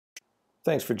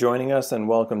Thanks for joining us and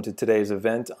welcome to today's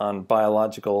event on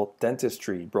biological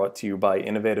dentistry brought to you by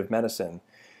Innovative Medicine.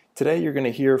 Today you're going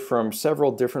to hear from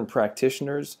several different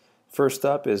practitioners. First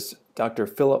up is Dr.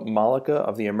 Philip Malika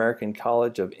of the American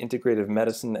College of Integrative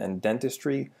Medicine and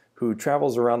Dentistry, who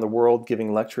travels around the world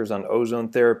giving lectures on ozone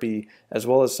therapy as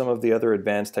well as some of the other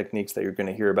advanced techniques that you're going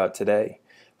to hear about today.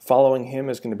 Following him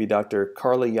is going to be Dr.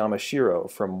 Carly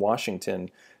Yamashiro from Washington,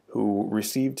 who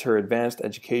received her advanced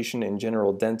education in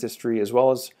general dentistry as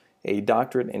well as a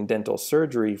doctorate in dental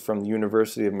surgery from the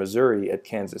University of Missouri at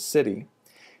Kansas City.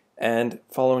 And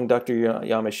following Dr.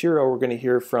 Yamashiro, we're going to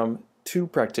hear from two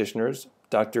practitioners,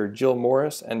 Dr. Jill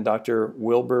Morris and Dr.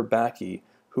 Wilbur Backey,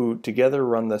 who together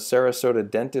run the Sarasota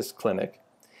Dentist Clinic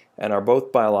and are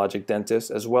both biologic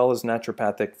dentists as well as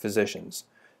naturopathic physicians.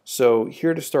 So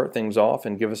here to start things off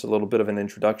and give us a little bit of an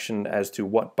introduction as to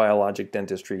what biologic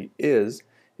dentistry is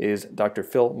Dr.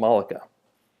 Phil Malika.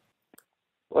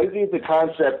 Well, I think the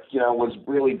concept, was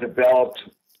really developed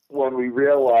when we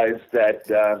realized that,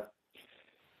 the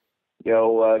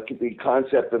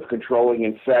concept of controlling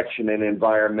infection in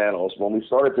environmentals. When we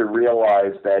started to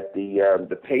realize that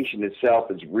the patient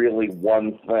itself is really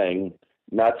one thing,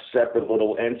 not separate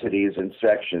little entities and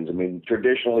sections. I mean,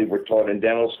 traditionally we're taught in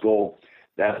dental school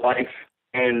that life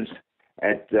ends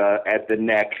at the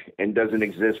neck and doesn't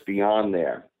exist beyond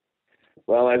there.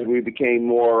 Well, as we became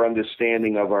more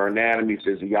understanding of our anatomy,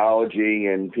 physiology,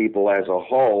 and people as a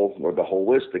whole, or the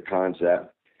holistic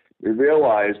concept, we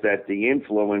realized that the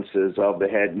influences of the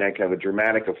head and neck have a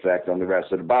dramatic effect on the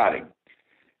rest of the body,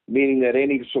 meaning that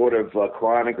any sort of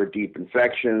chronic or deep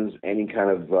infections, any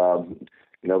kind of,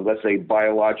 let's say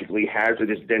biologically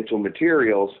hazardous dental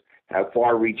materials have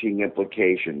far-reaching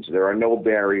implications. There are no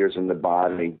barriers in the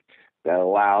body that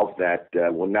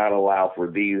will not allow for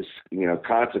these,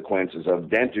 consequences of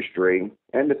dentistry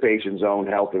and the patient's own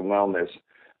health and wellness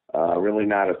really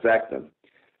not affect them.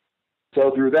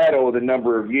 So through that, over the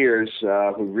number of years,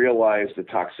 we realized the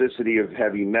toxicity of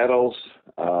heavy metals,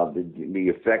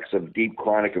 the effects of deep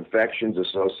chronic infections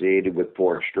associated with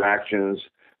poor extractions,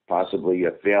 possibly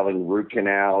failing root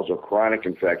canals or chronic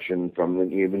infection from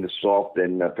even the soft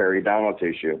and periodontal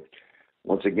tissue.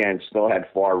 Once again, still had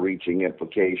far-reaching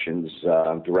implications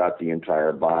throughout the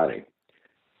entire body.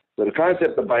 So the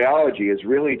concept of biology is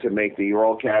really to make the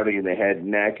oral cavity in the head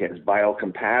and neck as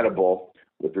biocompatible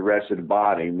with the rest of the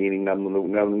body, meaning,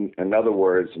 in other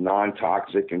words,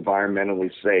 non-toxic, environmentally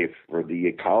safe for the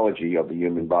ecology of the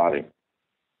human body.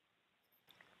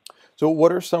 So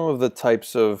what are some of the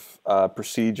types of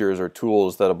procedures or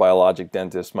tools that a biologic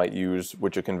dentist might use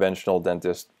which a conventional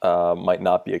dentist might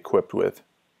not be equipped with?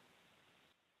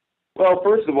 Well,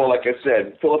 first of all, like I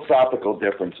said, philosophical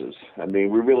differences. I mean,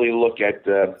 we really look at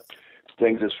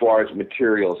things as far as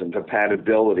materials and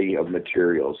compatibility of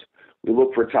materials. We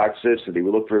look for toxicity.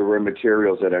 We look for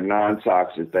materials that are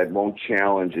non-toxic, that won't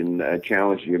challenge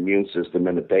the immune system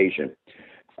in the patient.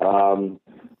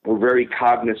 We're very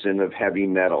cognizant of heavy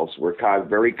metals. We're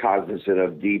very cognizant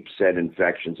of deep-set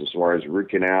infections as far as root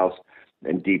canals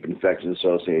and deep infections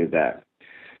associated with that.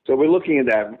 So we're looking at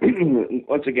that,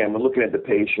 once again, we're looking at the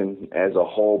patient as a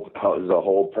whole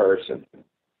person.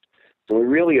 So we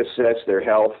really assess their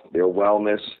health, their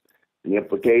wellness, the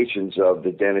implications of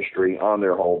the dentistry on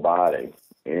their whole body,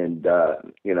 and, the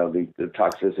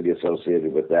toxicity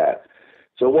associated with that.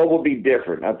 So what will be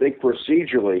different? I think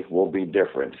procedurally will be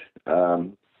different.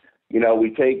 We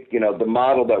take, the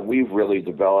model that we've really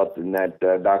developed and that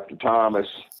Dr. Thomas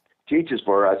teaches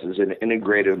for us is an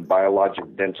integrative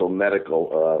biologic dental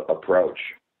medical approach.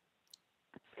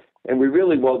 And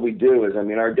what we do is,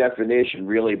 our definition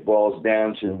really boils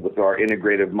down to with our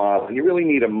integrative model. And you really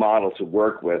need a model to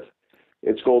work with.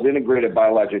 It's called integrative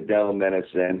biologic dental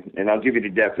medicine, and I'll give you the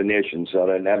definition so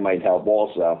that might help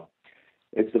also.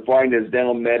 It's defined as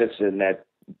dental medicine that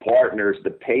partners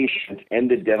the patient and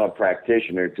the dental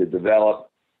practitioner to develop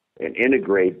and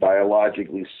integrate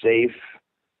biologically safe,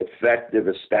 effective,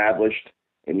 established,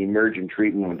 and emergent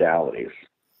treatment modalities.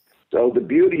 So the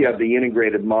beauty of the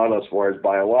integrated model as far as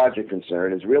biologic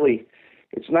concern is really,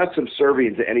 it's not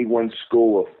subservient to any one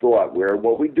school of thought, where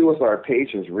what we do with our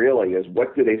patients really is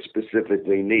what do they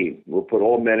specifically need. We'll put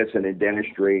all medicine and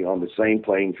dentistry on the same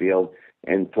playing field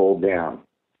and pull down.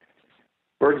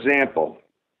 For example,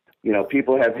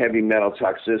 people have heavy metal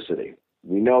toxicity.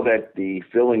 We know that the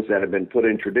fillings that have been put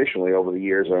in traditionally over the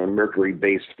years are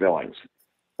mercury-based fillings.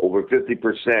 Over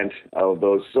 50% of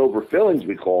those silver fillings,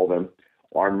 we call them,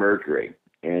 are mercury.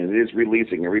 And it is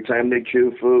releasing. Every time they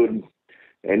chew food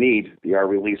and eat, they are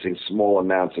releasing small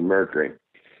amounts of mercury.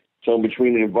 So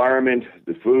between the environment,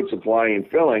 the food supply, and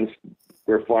fillings,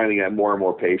 we're finding that more and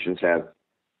more patients have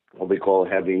what we call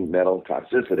heavy metal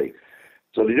toxicity.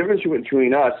 So the difference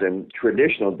between us and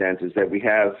traditional dentists is that we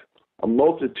have a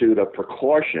multitude of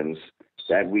precautions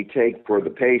that we take for the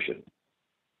patient.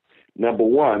 Number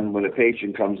one, when a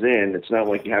patient comes in, it's not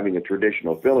like having a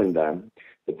traditional filling done.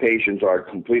 The patients are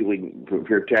completely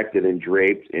protected and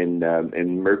draped in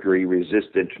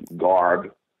mercury-resistant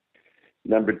garb.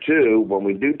 Number two, when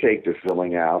we do take the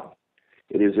filling out,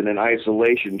 it is in an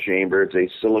isolation chamber. It's a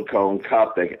silicone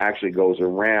cup that actually goes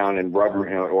around and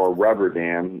rubber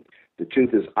dam. The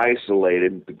tooth is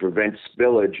isolated to prevent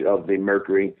spillage of the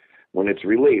mercury when it's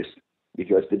released,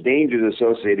 because the dangers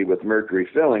associated with mercury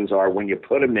fillings are when you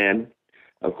put them in,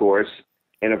 of course,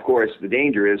 and of course the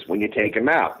danger is when you take them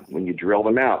out, when you drill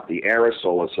them out, the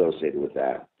aerosol associated with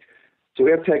that. So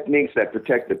we have techniques that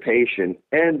protect the patient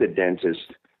and the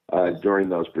dentist during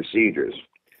those procedures.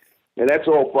 And that's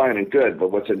all fine and good,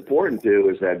 but what's important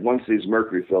too is that once these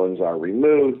mercury fillings are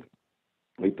removed,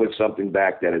 we put something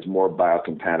back that is more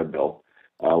biocompatible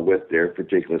with their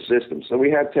particular system. So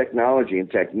we have technology and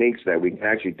techniques that we can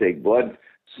actually take blood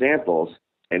samples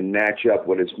and match up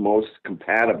what is most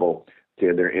compatible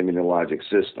to their immunologic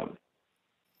system.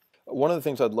 One of the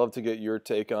things I'd love to get your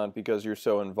take on, because you're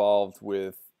so involved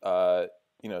with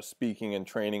speaking and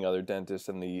training other dentists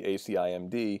in the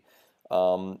ACIMD,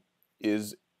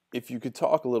 is if you could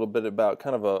talk a little bit about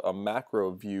kind of a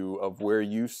macro view of where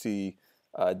you see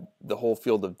the whole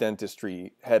field of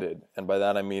dentistry headed. And by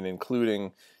that I mean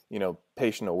including,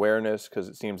 patient awareness, because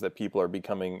it seems that people are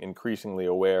becoming increasingly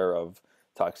aware of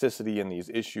toxicity and these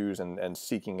issues and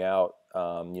seeking out,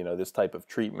 this type of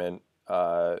treatment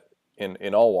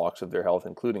in all walks of their health,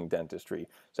 including dentistry.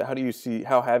 So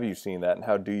how have you seen that, and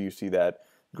how do you see that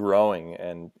growing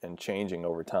and changing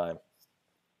over time?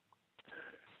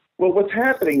 Well, what's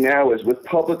happening now is with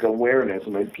public awareness,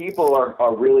 people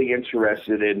are really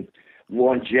interested in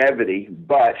longevity,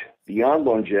 but beyond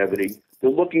longevity, they're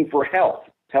looking for health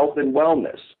and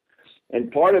wellness. And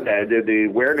part of that, the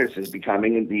awareness is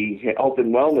becoming the health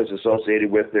and wellness associated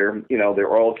with their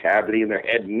oral cavity and their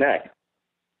head and neck.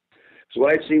 So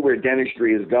I see where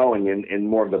dentistry is going in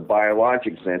more of the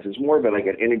biologic sense. It's more of like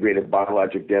an integrated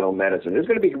biologic dental medicine. There's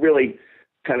going to be really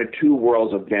kind of two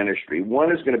worlds of dentistry.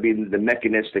 One is going to be the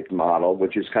mechanistic model,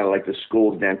 which is kind of like the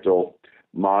school dental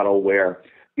model where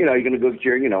you're going to go get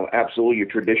your, absolutely your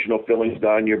traditional fillings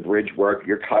done, your bridge work,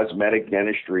 your cosmetic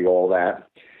dentistry, all that.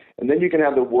 And then you can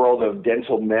have the world of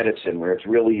dental medicine where it's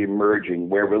really emerging,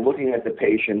 where we're looking at the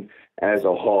patient as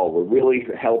a whole. We're really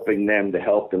helping them to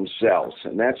help themselves.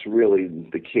 And that's really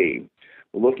the key.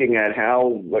 We're looking at how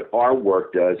what our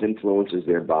work does influences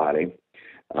their body.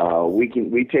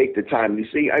 We take the time. You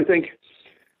see, I think,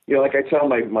 like I tell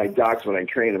my docs when I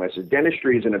train them, I said,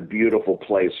 dentistry is in a beautiful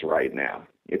place right now.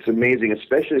 It's amazing,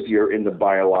 especially if you're in the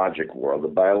biologic world, the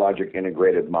biologic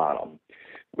integrated model,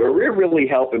 where we're really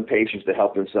helping patients to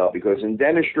help themselves, because in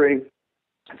dentistry,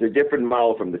 it's a different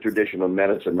model from the traditional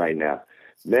medicine right now.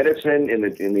 Medicine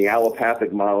in the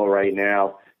allopathic model right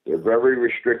now, they're very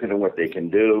restricted on what they can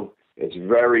do. It's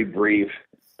very brief.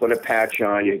 Put a patch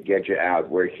on you, get you out.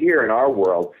 Where here in our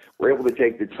world, we're able to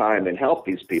take the time and help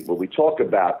these people. We talk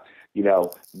about,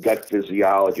 gut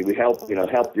physiology. We help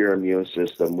their immune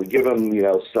system. We give them,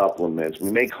 supplements.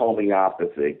 We make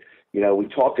homeopathy. We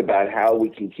talk about how we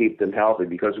can keep them healthy,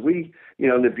 because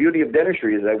the beauty of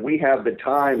dentistry is that we have the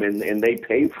time and they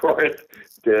pay for it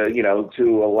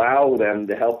to allow them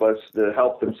to help us to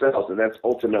help themselves. And that's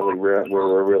ultimately where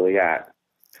we're really at.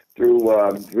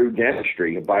 Through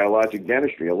dentistry, biologic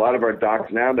dentistry. A lot of our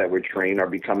docs now that we're trained are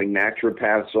becoming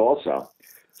naturopaths also.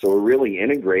 So we're really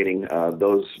integrating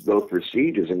those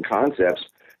procedures and concepts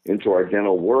into our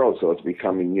dental world. So it's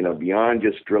becoming, beyond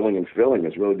just drilling and filling.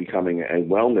 It's really becoming a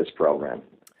wellness program.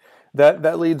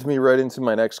 That leads me right into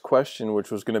my next question,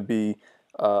 which was going to be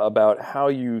about how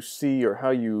you see, or how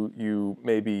you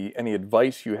maybe any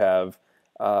advice you have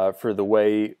for the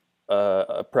way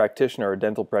a practitioner, a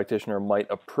dental practitioner, might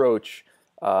approach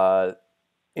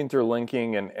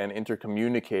interlinking and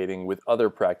intercommunicating with other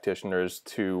practitioners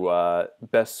to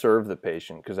best serve the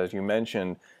patient. Because as you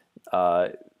mentioned,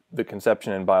 the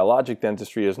conception in biologic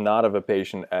dentistry is not of a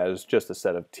patient as just a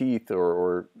set of teeth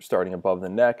or starting above the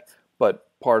neck, but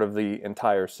part of the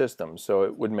entire system. So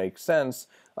it would make sense,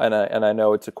 and I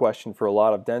know it's a question for a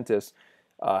lot of dentists,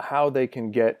 how they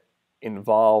can get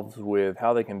involved with,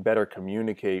 how they can better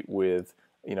communicate with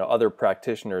other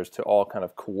practitioners to all kind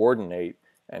of coordinate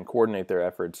their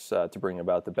efforts to bring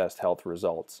about the best health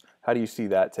results. How do you see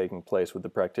that taking place with the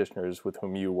practitioners with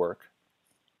whom you work?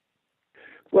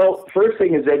 Well, first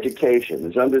thing is education,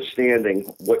 is understanding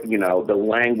what, the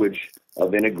language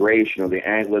of integration, or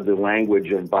the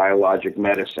language of biologic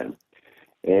medicine.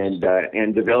 and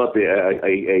develop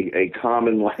a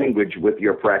common language with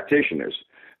your practitioners.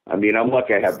 I mean, I'm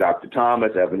lucky I have Dr.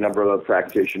 Thomas. I have a number of other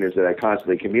practitioners that I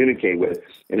constantly communicate with,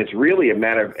 and it's really a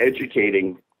matter of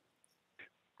educating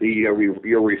your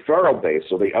referral base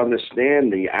so they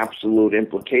understand the absolute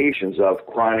implications of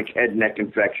chronic head neck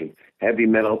infection, heavy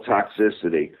metal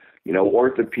toxicity,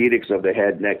 orthopedics of the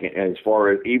head neck, and as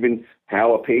far as even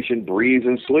how a patient breathes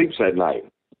and sleeps at night.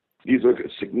 These are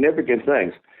significant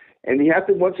things. And you have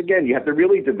to, once again,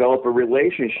 really develop a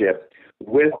relationship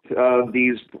with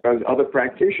these other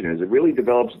practitioners. It really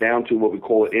develops down to what we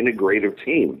call an integrative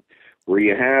team, where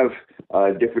you have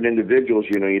different individuals,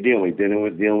 you're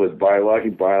dealing with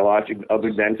biologic, other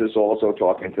dentists also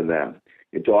talking to them.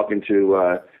 You're talking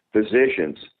to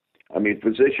physicians. I mean,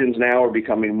 physicians now are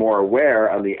becoming more aware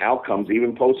of the outcomes,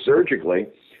 even post-surgically,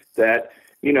 that,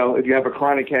 if you have a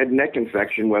chronic head and neck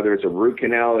infection, whether it's a root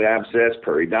canal abscess,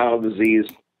 periodontal disease,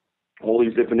 all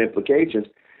these different implications,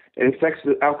 it affects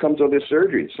the outcomes of their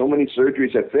surgeries. So many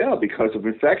surgeries have failed because of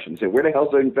infections. And where the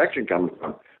hell's the infection coming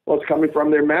from? Well, it's coming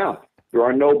from their mouth. There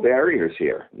are no barriers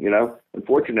here.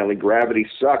 Unfortunately, gravity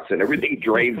sucks and everything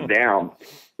drains down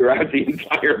throughout the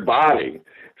entire body.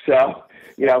 So,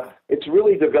 it's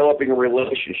really developing a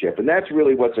relationship, and that's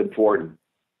really what's important.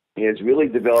 Is really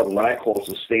developing what I call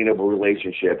sustainable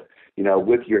relationship,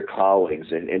 with your colleagues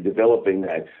and developing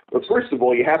that. But first of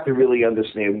all, you have to really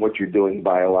understand what you're doing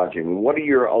biologically. What are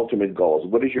your ultimate goals?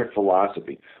 What is your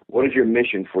philosophy? What is your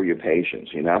mission for your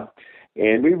patients,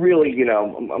 And we really,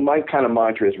 my kind of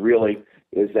mantra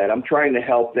is that I'm trying to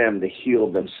help them to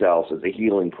heal themselves as a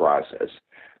healing process.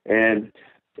 And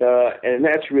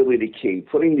that's really the key,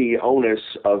 putting the onus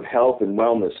of health and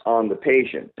wellness on the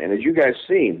patient. And as you guys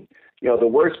seen, the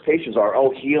worst patients are,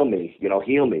 heal me,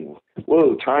 heal me.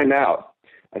 Whoa, time out.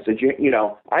 I said,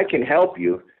 I can help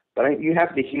you, but you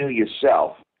have to heal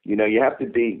yourself. You have to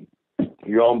be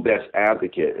your own best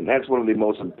advocate. And that's one of the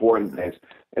most important things.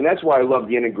 And that's why I love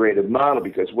the integrative model,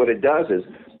 because what it does is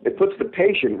it puts the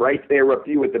patient right there up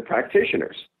to you with the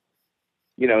practitioners.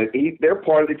 They're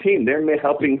part of the team. They're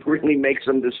helping really make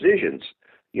some decisions.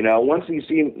 Once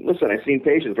I've seen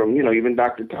patients from, even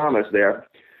Dr. Thomas there,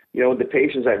 the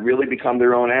patients that really become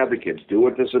their own advocates, do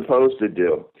what they're supposed to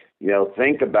do,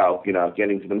 think about,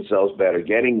 getting to themselves better,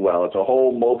 getting well. It's a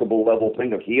whole multiple level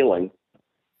thing of healing.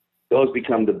 Those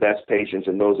become the best patients,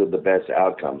 and those are the best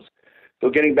outcomes. So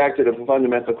getting back to the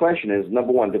fundamental question is,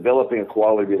 number one, developing a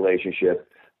quality relationship,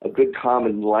 a good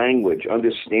common language,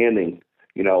 understanding,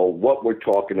 what we're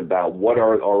talking about, what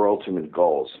are our ultimate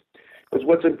goals. Because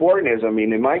what's important is,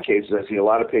 in my case, I see a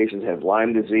lot of patients have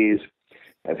Lyme disease,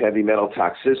 have heavy metal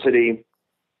toxicity.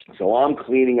 So I'm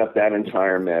cleaning up that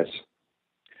entire mess.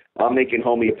 I'm making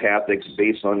homeopathics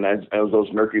based on that, as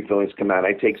those mercury fillings come out.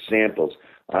 I take samples.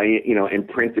 I,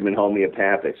 imprint them in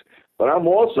homeopathics. But I'm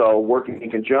also working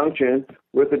in conjunction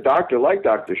with a doctor like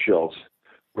Dr. Schultz,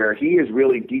 where he is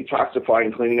really detoxifying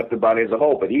and cleaning up the body as a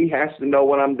whole. But he has to know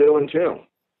what I'm doing too.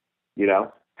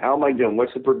 How am I doing?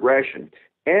 What's the progression?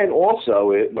 And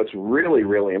also, what's really,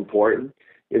 really important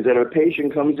is that a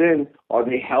patient comes in, are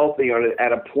they healthy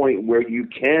at a point where you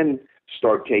can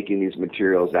start taking these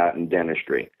materials out in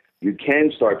dentistry? You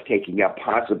can start taking out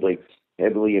possibly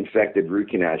heavily infected root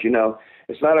canals.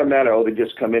 It's not a matter, they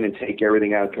just come in and take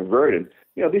everything out and convert it.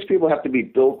 These people have to be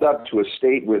built up to a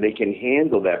state where they can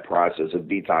handle that process of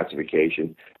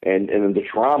detoxification and the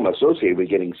trauma associated with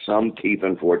getting some teeth,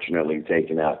 unfortunately,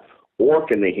 taken out. Or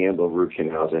can they handle root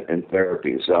canals and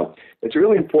therapy? So it's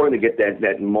really important to get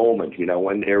that moment,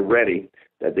 when they're ready,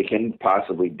 that they can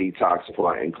possibly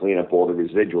detoxify and clean up all the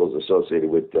residuals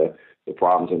associated with the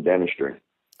problems in dentistry.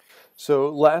 So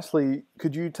lastly,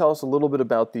 could you tell us a little bit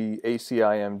about the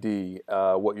ACIMD,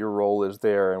 what your role is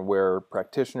there, and where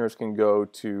practitioners can go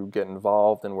to get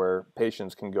involved and where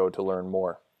patients can go to learn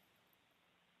more?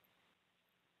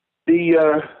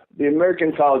 The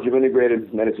American College of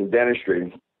Integrative Medicine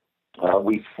Dentistry,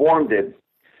 we formed it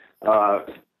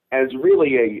as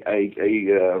really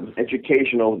a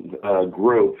educational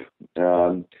group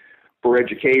for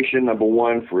education, number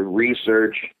one, for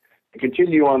research, to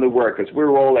continue on the work, because we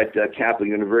were all at Catholic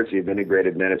University of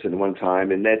Integrative Medicine at one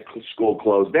time, and that school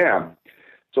closed down.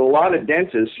 So a lot of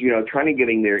dentists, trying to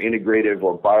getting their integrative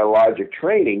or biologic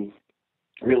training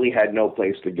really had no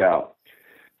place to go.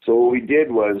 So what we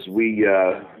did was we,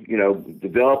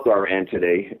 developed our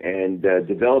entity and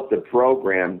developed a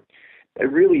program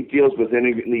that really deals with the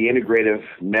integrative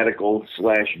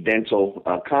medical/dental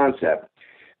concept,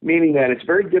 meaning that it's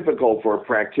very difficult for a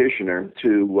practitioner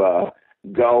to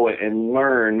go and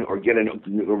learn or get a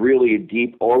really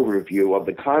deep overview of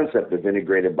the concept of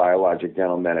integrated biologic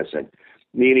dental medicine.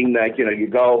 meaning that, you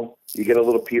get a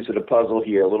little piece of the puzzle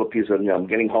here, a little piece of, I'm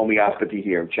getting homeopathy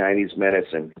here, Chinese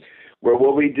medicine. Where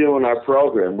what we do in our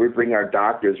program, we bring our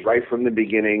doctors right from the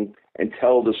beginning and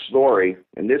tell the story,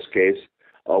 in this case,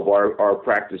 of our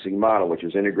practicing model, which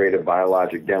is integrated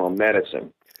biologic dental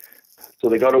medicine. So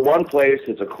they go to one place,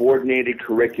 it's a coordinated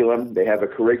curriculum. They have a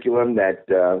curriculum that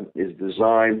is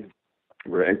designed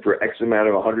for X amount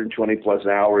of 120 plus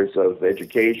hours of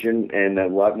education and a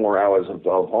lot more hours of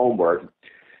homework.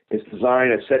 It's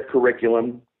designed a set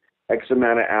curriculum, X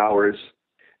amount of hours.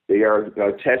 They are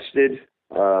tested.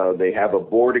 They have a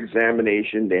board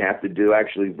examination. They have to do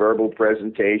actually verbal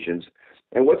presentations.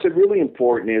 And what's really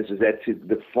important is that to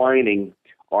defining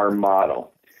our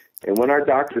model. And when our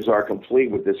doctors are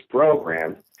complete with this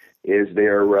program, is they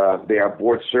are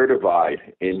board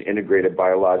certified in integrated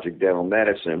biologic dental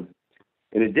medicine.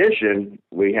 In addition,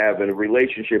 we have a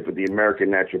relationship with the American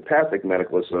Naturopathic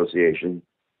Medical Association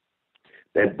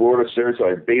that board is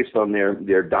certified based on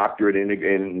their doctorate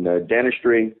in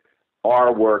dentistry,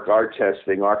 our work, our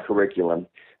testing, our curriculum,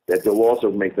 that they'll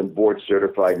also make them board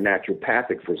certified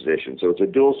naturopathic physicians. So it's a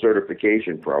dual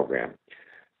certification program.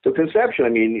 So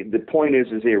conceptually, the point is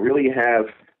they really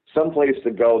have some place to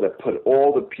go that put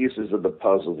all the pieces of the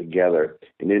puzzle together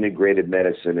in integrated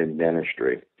medicine and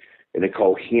dentistry in a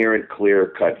coherent,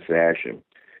 clear-cut fashion.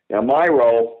 Now, my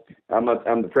role, I'm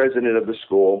the president of the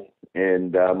school,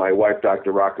 and my wife,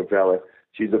 Dr. Rockefeller,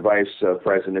 she's the vice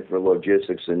president for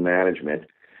logistics and management.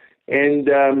 And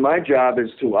my job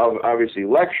is to obviously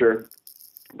lecture,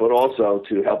 but also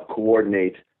to help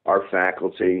coordinate our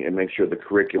faculty and make sure the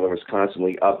curriculum is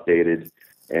constantly updated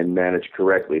and managed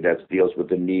correctly. That deals with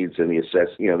the needs and the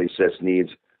assessed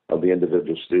needs of the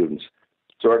individual students.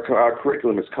 So our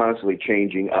curriculum is constantly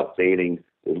changing, updating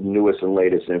the newest and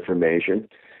latest information.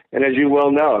 And as you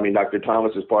well know, Dr.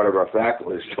 Thomas is part of our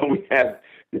faculty, so we have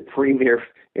the premier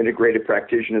integrated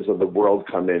practitioners of the world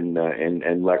come in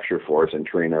and lecture for us and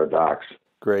train our docs.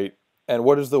 Great. And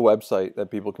what is the website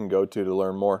that people can go to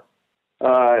learn more?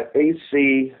 acimd.net.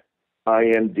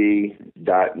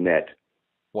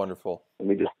 Wonderful. Let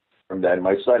me just confirm that.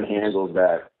 My son handles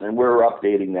that, and we're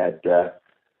updating that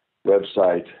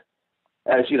website.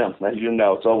 As you know,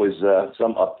 it's always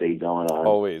some update going on.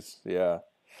 Always, yeah.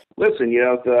 Listen,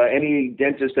 if any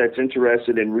dentist that's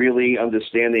interested in really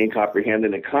understanding and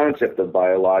comprehending the concept of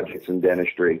biologics and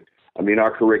dentistry,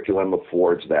 our curriculum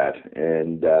affords that.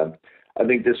 And I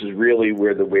think this is really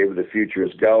where the wave of the future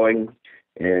is going,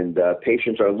 and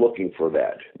patients are looking for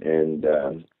that. And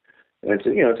it's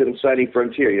an exciting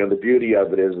frontier. The beauty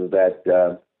of it is that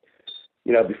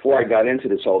before I got into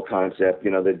this whole concept,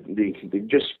 the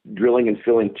just drilling and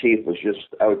filling teeth was just,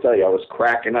 I would tell you, I was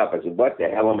cracking up. I said, what the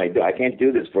hell am I doing? I can't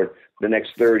do this for the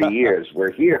next 30 years.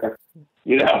 We're here.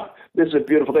 This is a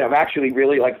beautiful thing. I'm actually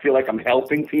really feel like I'm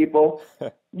helping people.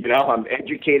 I'm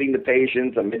educating the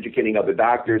patients. I'm educating other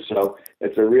doctors. So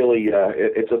it's a really,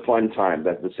 it's a fun time,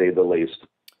 to say the least.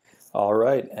 All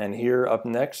right. And here up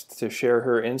next to share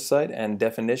her insight and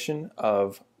definition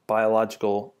of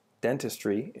biological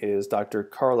dentistry is Dr.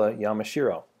 Carla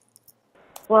Yamashiro.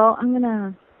 Well, I'm going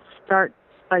to start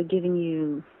by giving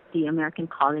you the American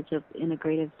College of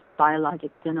Integrative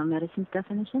Biologic Dental Medicine's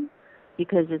definition,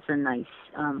 because it's a nice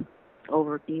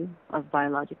overview of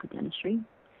biological dentistry.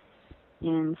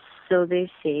 And so they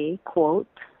say, quote,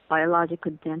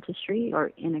 biological dentistry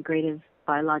or integrative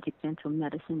biologic dental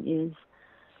medicine is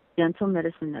dental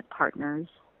medicine that partners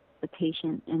the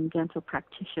patient and dental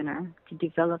practitioner to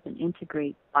develop and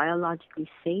integrate biologically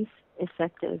safe,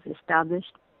 effective,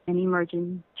 established, and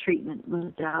emerging treatment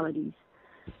modalities.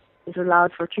 This allows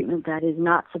for treatment that is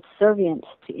not subservient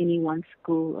to any one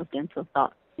school of dental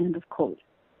thought, end of quote.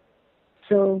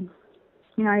 So,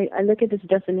 I look at this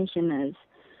definition as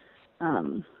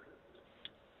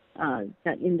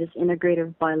that in this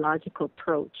integrative biological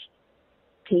approach,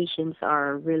 patients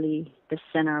are really the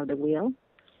center of the wheel,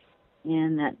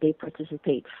 and that they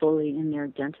participate fully in their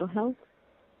dental health.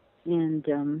 And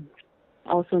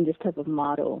also in this type of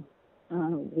model,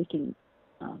 we can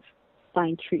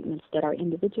find treatments that are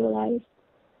individualized.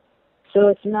 So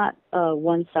it's not a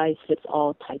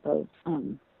one-size-fits-all type of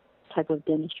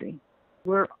dentistry.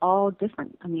 We're all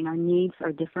different. Our needs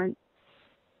are different.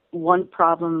 One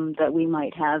problem that we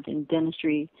might have in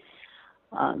dentistry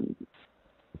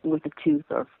with a tooth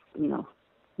or,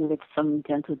 with some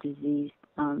dental disease,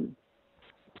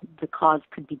 the cause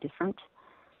could be different.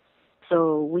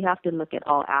 So we have to look at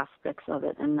all aspects of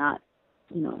it and not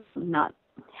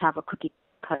have a cookie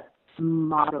cut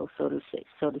model, so to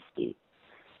speak.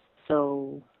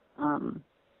 So,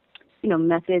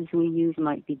 methods we use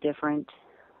might be different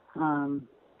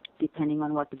depending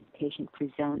on what the patient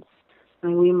presents. I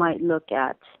mean, we might look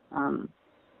at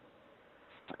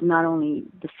not only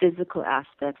the physical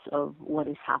aspects of what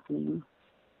is happening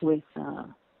with the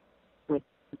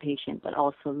patient, but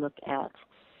also look at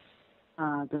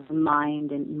the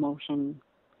mind and emotional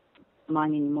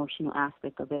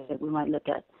aspect of it. We might look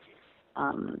at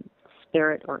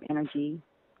spirit or energy.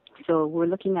 So we're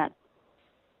looking at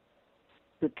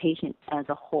the patient as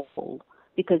a whole,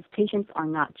 because patients are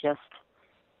not just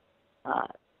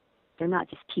they're not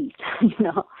just teeth,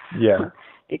 Yeah.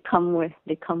 they come with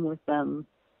the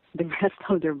rest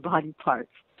of their body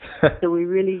parts. So we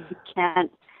really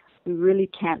can't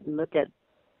look at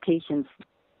patients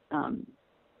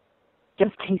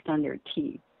just based on their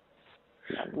teeth.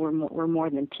 Yeah, we're more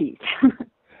than teeth.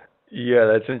 Yeah,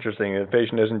 that's interesting. The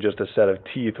patient isn't just a set of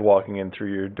teeth walking in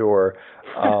through your door.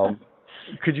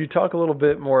 Could you talk a little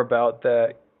bit more about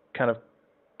that kind of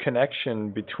connection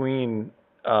between,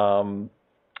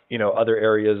 other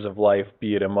areas of life,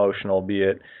 be it emotional, be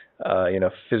it,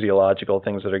 physiological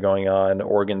things that are going on,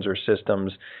 organs or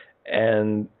systems,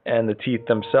 and the teeth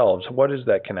themselves? What is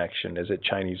that connection? Is it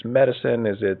Chinese medicine?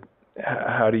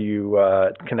 How do you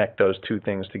connect those two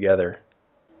things together?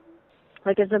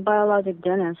 Like, as a biologic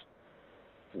dentist,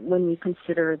 when we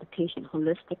consider the patient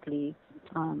holistically,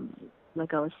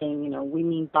 like I was saying, we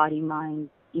mean body, mind,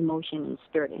 emotion, and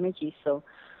spirit energy. So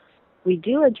we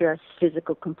do address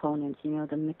physical components,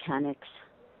 the mechanics,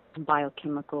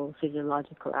 biochemical,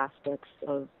 physiological aspects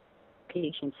of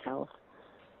patient's health.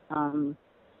 And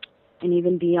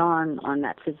even beyond on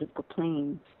that physical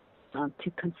plane,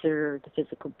 to consider the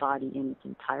physical body in its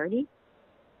entirety,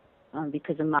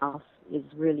 because the mouth is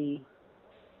really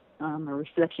a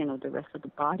reflection of the rest of the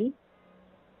body.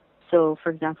 So, for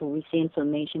example, we see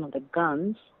inflammation of the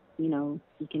gums. You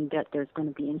can bet there's going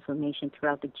to be inflammation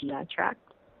throughout the GI tract.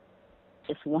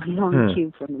 Just one long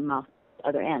tube from the mouth,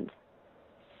 other end.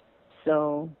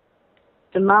 So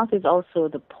the mouth is also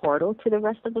the portal to the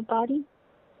rest of the body.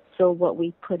 So what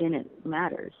we put in it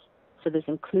matters. So this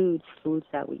includes foods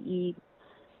that we eat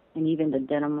and even the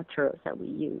dental materials that we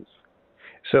use.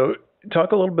 So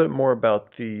talk a little bit more about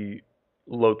the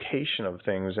location of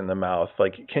things in the mouth.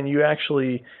 Like, can you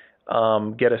actually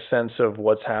get a sense of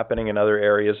what's happening in other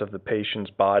areas of the patient's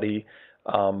body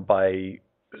by,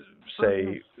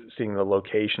 say, seeing the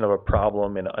location of a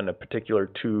problem in a particular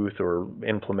tooth or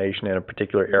inflammation in a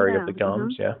particular area of the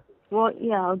gums? Yeah. Well,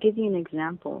 yeah, I'll give you an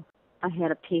example. I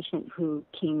had a patient who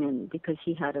came in because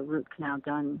he had a root canal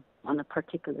done on a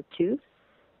particular tooth,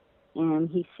 and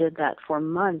he said that for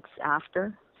months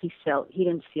after, he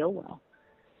didn't feel well.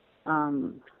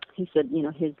 He said,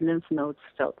 his lymph nodes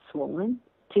felt swollen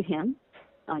to him.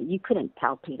 You couldn't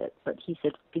palpate it, but he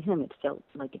said to him it felt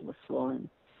like it was swollen.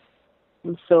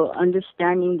 And so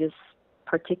understanding this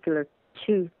particular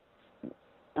tooth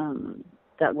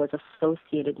that was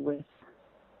associated with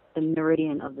the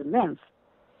meridian of the lymph,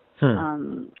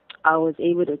 I was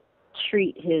able to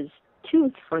treat his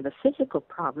tooth for the physical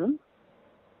problem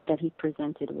that he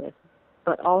presented with,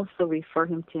 but also refer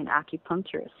him to an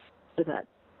acupuncturist so that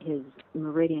his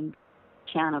meridian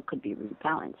channel could be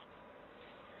rebalanced.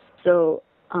 So,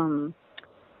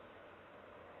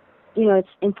 it's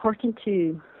important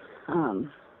to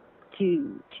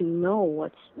know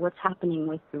what's happening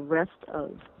with the rest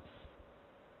of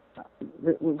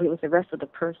the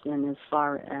person, as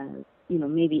far as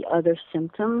maybe other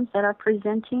symptoms that are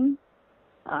presenting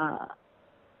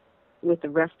with the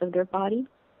rest of their body,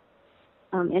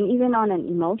 and even on an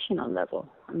emotional level.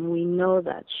 I mean, we know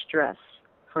that stress,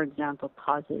 for example,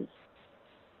 causes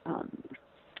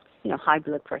high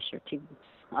blood pressure.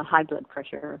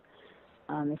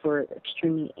 If we're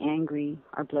extremely angry,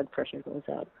 our blood pressure goes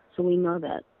up. So we know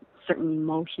that certain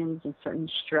emotions and certain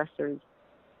stressors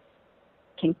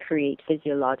can create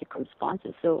physiological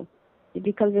responses. So it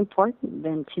becomes important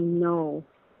then to know,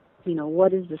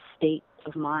 what is the state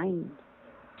of mind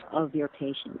of your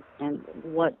patient and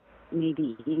what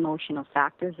maybe emotional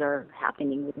factors are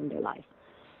happening within their life,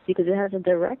 because it has a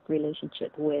direct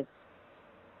relationship with,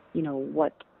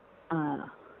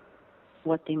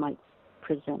 what they might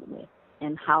present with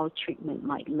and how treatment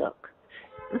might look.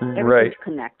 Everything's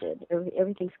connected.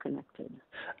 Everything's connected.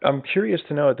 I'm curious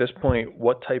to know at this point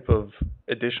what type of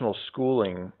additional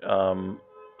schooling, a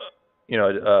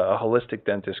holistic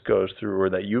dentist goes through, or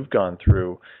that you've gone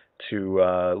through to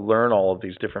learn all of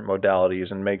these different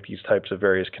modalities and make these types of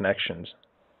various connections.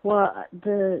 Well,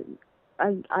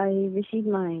 I received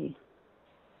my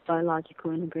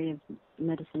biological integrative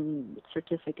medicine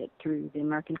certificate through the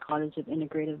American College of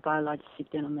Integrative Biologic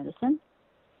Dental Medicine,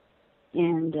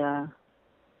 and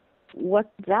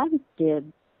what that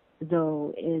did,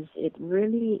 though, is it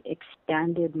really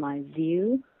expanded my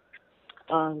view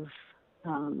of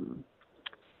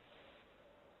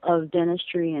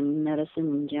dentistry and medicine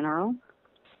in general.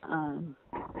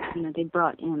 They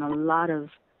brought in a lot of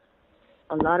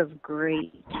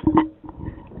great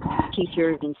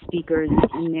teachers and speakers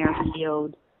in their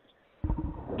field,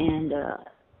 and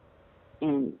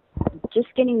just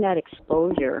getting that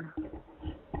exposure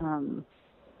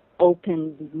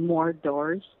opened more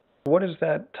doors. What does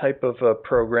that type of a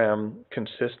program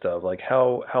consist of? Like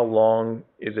how long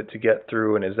is it to get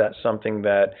through, and is that something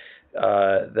that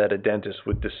that a dentist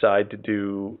would decide to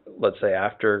do, let's say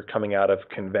after coming out of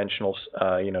conventional,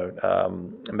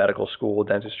 medical school,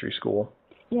 dentistry school?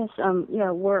 Yes,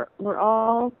 we're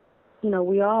all,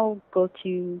 we all go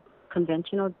to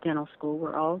conventional dental school.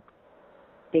 We're all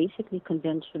basically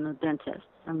conventional dentists.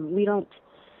 We don't,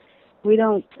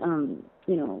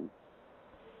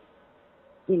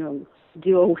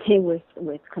 do away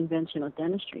with conventional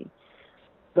dentistry,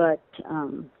 but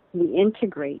we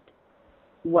integrate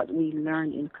what we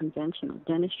learned in conventional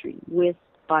dentistry with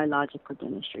biological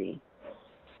dentistry.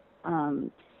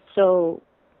 So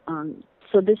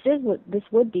this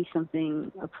would be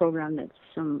a program that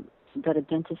a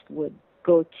dentist would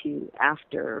go to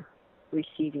after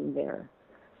receiving their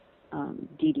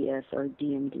DDS or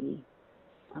DMD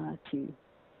to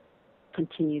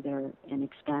continue and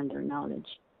expand their knowledge.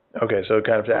 Okay, so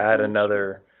kind of to add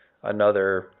another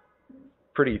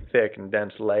pretty thick and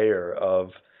dense layer of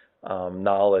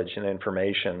knowledge and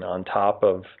information on top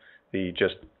of the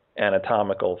just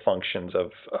anatomical functions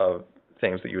of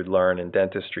things that you would learn in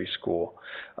dentistry school.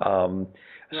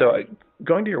 So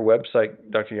going to your website,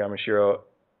 Dr. Yamashiro,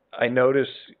 I notice,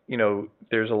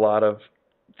 there's a lot of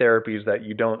therapies that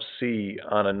you don't see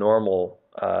on a normal,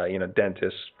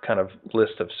 dentist kind of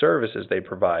list of services they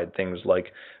provide, things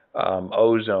like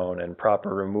ozone and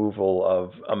proper removal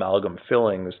of amalgam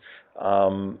fillings.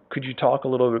 Could you talk a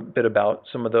little bit about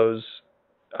some of those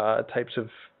types of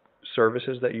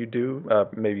services that you do,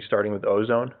 maybe starting with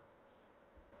ozone?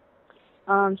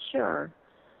 Sure.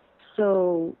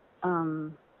 So,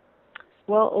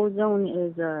 ozone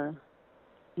is a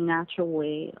natural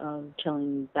way of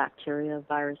killing bacteria,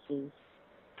 viruses,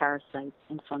 parasites,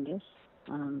 and fungus.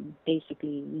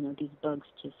 Basically, these bugs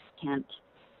just can't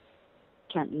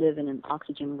live in an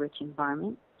oxygen-rich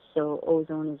environment. So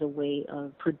ozone is a way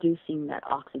of producing that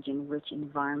oxygen-rich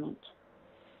environment.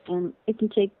 And it can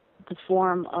take the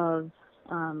form of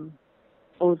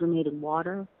ozonated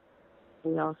water.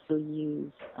 We also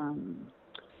use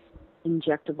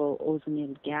injectable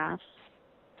ozonated gas.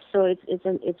 So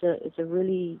it's a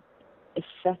really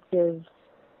effective,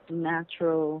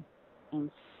 natural,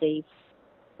 and safe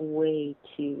way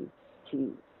to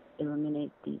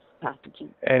eliminate these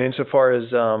pathogens. And insofar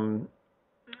as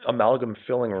amalgam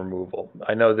filling removal,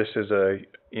 I know this is I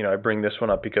bring this one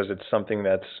up because it's something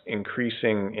that's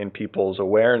increasing in people's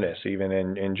awareness. Even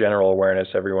in general awareness,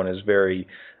 everyone is very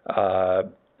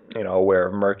aware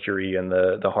of mercury and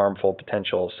the harmful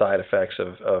potential side effects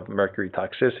of mercury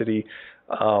toxicity.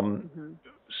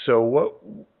 So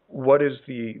what is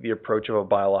the approach of a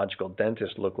biological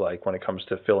dentist look like when it comes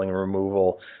to filling and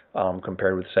removal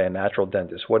compared with, say, a natural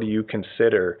dentist? What do you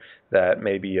consider that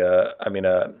maybe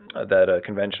that a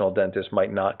conventional dentist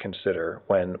might not consider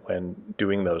when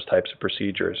doing those types of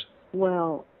procedures?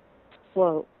 Well,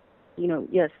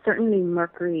 yes, certainly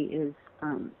mercury is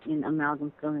in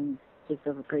amalgam fillings is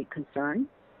of great concern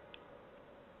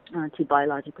to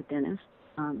biological dentists,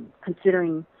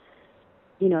 considering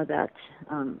that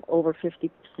over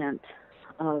 50%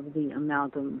 of the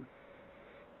amalgam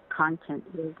content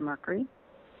is mercury.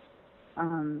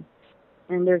 And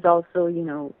there's also,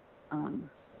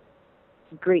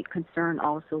 great concern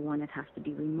also when it has to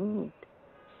be removed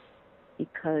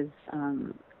because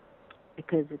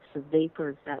it's the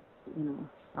vapors that,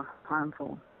 are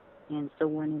harmful. And so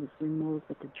when it is removed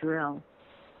with the drill,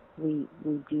 we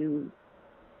do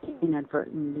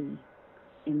inadvertently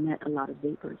emit a lot of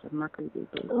vapors, of mercury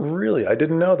vapors. Really? I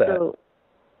didn't know that. So,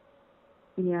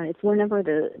 yeah, it's whenever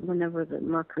the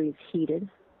mercury is heated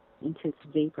into its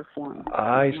vapor form.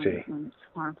 I see. When it's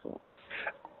harmful.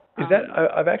 Is that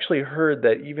I've actually heard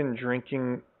that even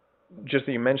drinking, just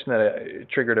that you mentioned that, it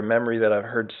triggered a memory that I've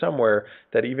heard somewhere,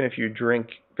 that even if you drink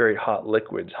very hot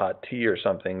liquids, hot tea or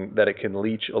something, that it can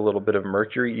leach a little bit of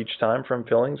mercury each time from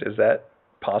fillings. Is that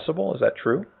possible? Is that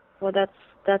true? Well,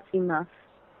 that's enough.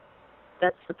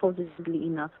 That's supposedly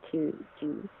enough to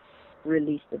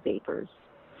release the vapors.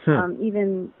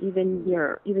 Even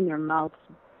your mouth's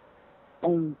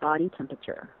own body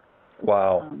temperature.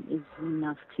 Wow. Is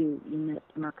enough to emit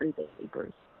mercury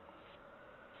vapors.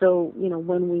 So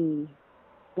when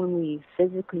we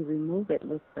physically remove it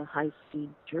with the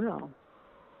high-speed drill,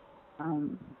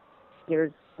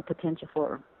 there's a potential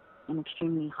for an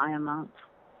extremely high amount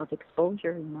of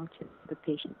exposure, to the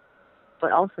patient,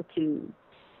 but also to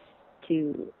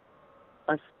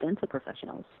us dental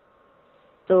professionals.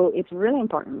 So it's really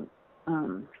important,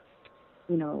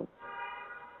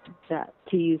 that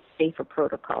to use safer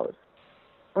protocols.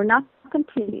 We're not going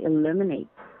to eliminate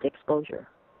the exposure,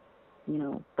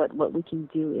 but what we can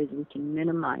do is we can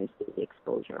minimize the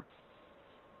exposure,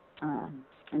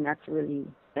 and that's really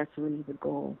the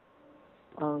goal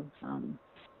of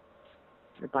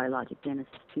the biologic dentist,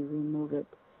 to remove it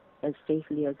as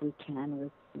safely as we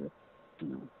can with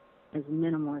as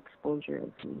minimal exposure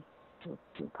as we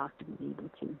possibly be able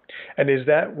to. And is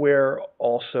that where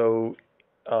also,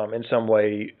 in some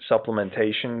way,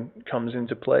 supplementation comes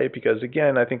into play? Because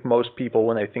again, I think most people,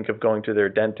 when they think of going to their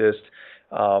dentist,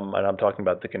 and I'm talking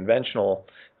about the conventional,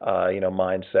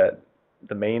 mindset,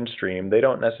 the mainstream, they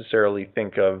don't necessarily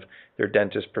think of their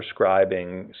dentist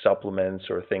prescribing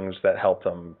supplements or things that help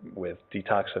them with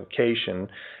detoxification.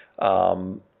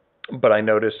 But I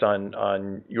noticed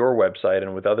on your website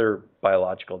and with other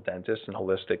biological dentists and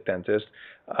holistic dentists,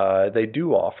 they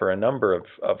do offer a number of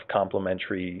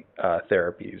complementary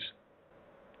therapies.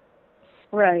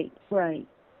 Right.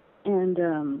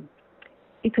 And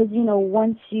because,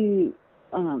 once you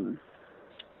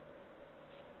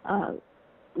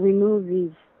remove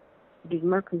these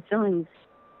mercury fillings,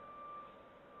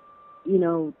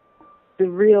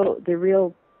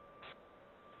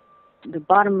 the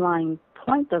bottom line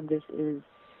point of this is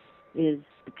the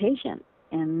patient.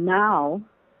 And now,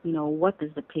 what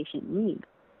does the patient need?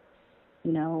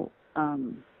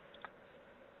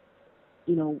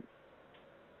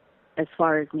 As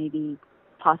far as maybe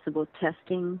possible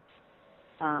testing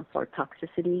for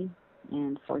toxicity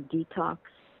and for detox,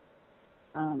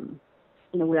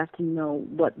 we have to know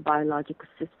what biological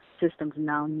systems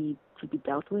now need to be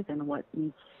dealt with and what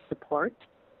needs support.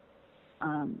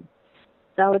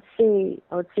 So I would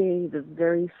say the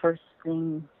very first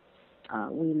thing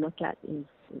we look at is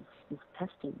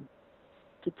testing,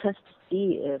 to test to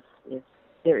see if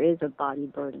there is a body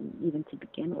burden even to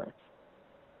begin with,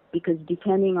 because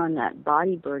depending on that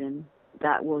body burden,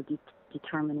 that will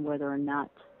determine whether or not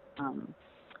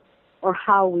or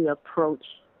how we approach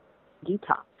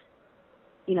detox.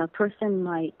 A person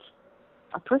might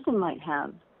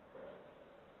have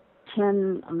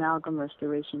 10 amalgam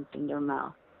restorations in their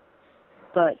mouth,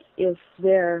 but if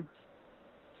they're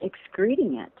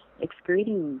excreting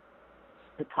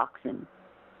the toxin,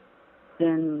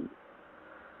 then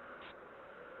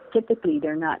typically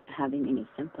they're not having any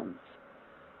symptoms.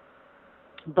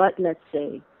 But let's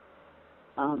say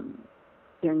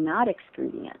they're not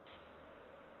excreting it,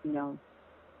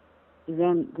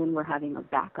 then we're having a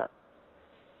backup,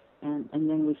 and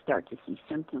then we start to see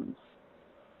symptoms.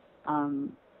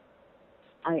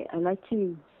 I like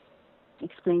to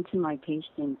explain to my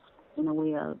patients in a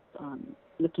way of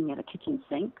looking at a kitchen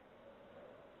sink.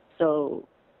 So,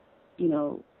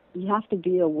 you have to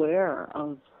be aware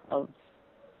of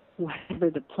whether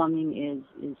the plumbing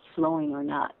is flowing or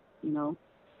not,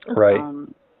 Right.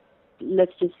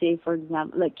 Let's just say, for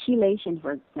example, like chelation,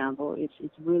 for example,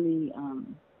 it's really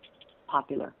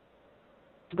popular.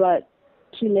 But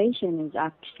chelation is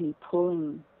actually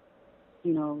pulling,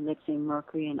 let's say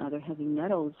mercury and other heavy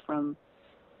metals from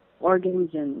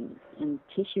organs and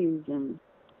tissues and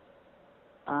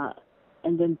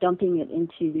then dumping it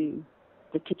into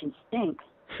the kitchen sink.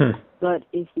 But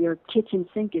if your kitchen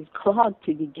sink is clogged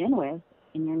to begin with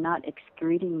and you're not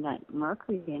excreting that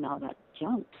mercury and all that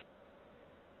junk,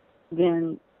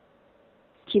 then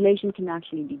chelation can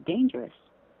actually be dangerous,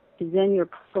 because then you're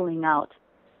pulling out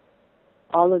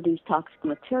all of these toxic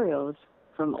materials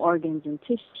from organs and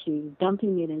tissues,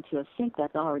 dumping it into a sink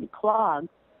that's already clogged,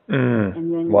 and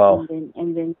then wow.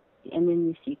 and then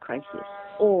you see crisis.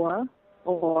 Or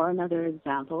another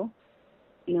example,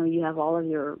 you have all of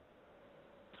your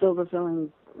silver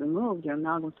fillings removed, your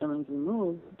amalgam fillings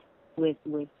removed, with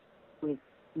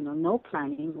no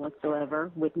planning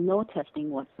whatsoever, with no testing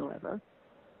whatsoever,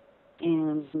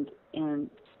 and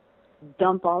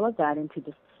dump all of that into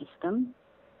the system.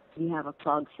 You have a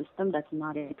clogged system that's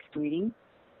not excreting.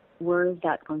 Where is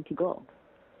that going to go?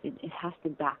 It has to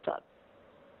back up.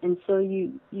 And so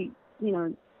you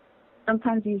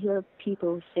sometimes you hear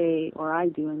people say, or I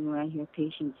do, and when I hear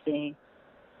patients say,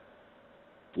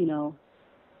 they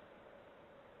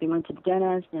went to the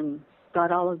dentist and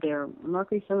got all of their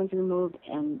mercury fillings removed,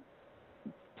 and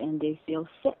they feel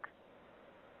sick.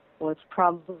 Well, it's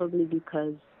probably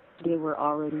because they were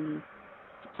already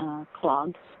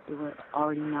clogged. They were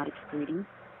already not excreting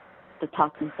the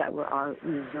toxins that were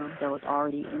that was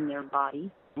already in their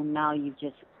body, and now you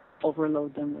just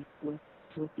overload them with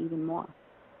even more.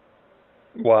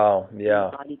 Wow.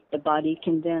 Yeah. The body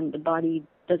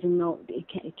doesn't know,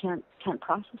 it can't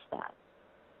process that,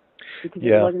 because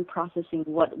it wasn't processing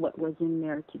what was in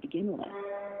there to begin with.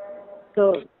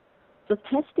 So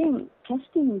testing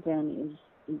then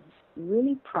is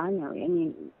really primary. I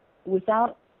mean,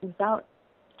 without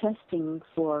testing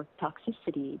for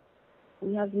toxicity,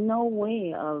 we have no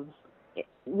way of.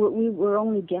 We're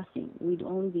only guessing. We'd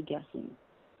only be guessing.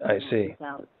 I see.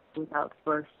 Without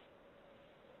first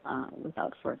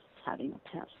having a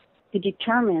test to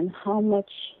determine how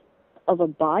much of a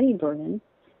body burden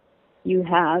you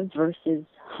have versus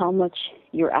how much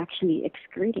you're actually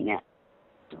excreting it.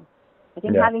 So I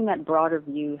think having that broader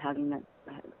view, having that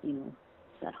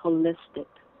that holistic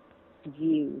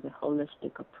view, the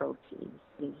holistic approach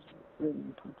is really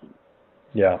important.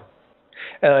 Yeah.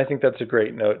 And I think that's a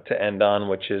great note to end on,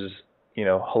 which is,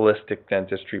 holistic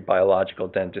dentistry, biological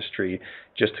dentistry,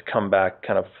 just to come back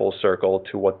kind of full circle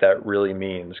to what that really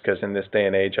means. Because in this day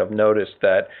and age, I've noticed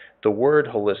that the word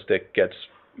holistic gets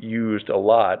used a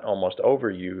lot, almost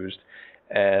overused,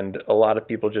 and a lot of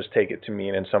people just take it to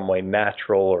mean in some way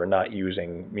natural, or not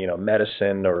using,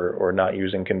 medicine, or not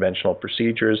using conventional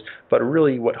procedures. But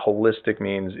really what holistic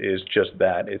means is just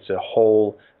that. It's a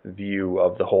whole view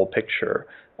of the whole picture,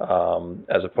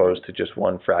 as opposed to just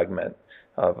one fragment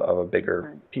of a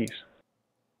bigger piece.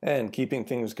 And keeping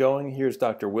things going, here's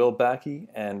Dr. Will Backey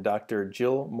and Dr.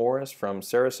 Jill Morris from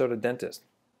Sarasota Dentist.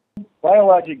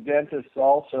 Biologic dentists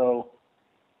also,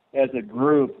 as a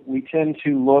group, we tend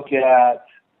to look at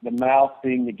the mouth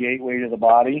being the gateway to the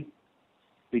body,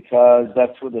 because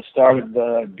that's where the start of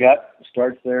the gut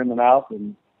starts, there in the mouth,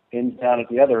 and ends down at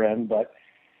the other end. But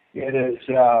it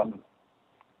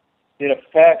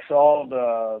affects all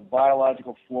the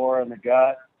biological flora in the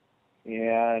gut,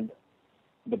 and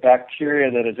the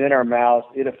bacteria that is in our mouth.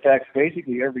 It affects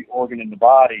basically every organ in the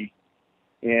body,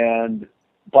 and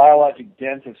biologic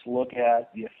dentists look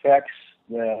at the effects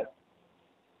that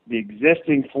the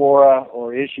existing flora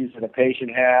or issues that a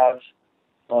patient has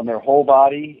on their whole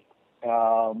body,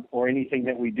 or anything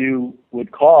that we do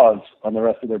would cause on the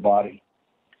rest of their body.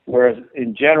 Whereas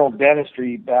in general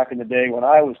dentistry, back in the day when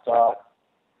I was taught,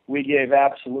 we gave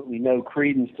absolutely no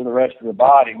credence to the rest of the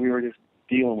body. We were just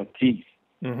dealing with teeth.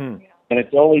 Mm-hmm. And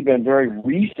it's only been very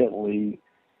recently,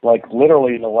 like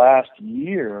literally in the last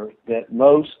year, that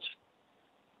most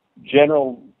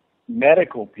general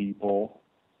medical people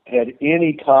had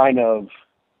any kind of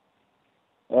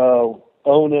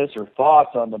onus or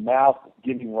thoughts on the mouth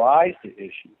giving rise to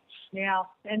issues. Yeah,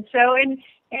 and so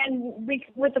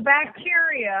with the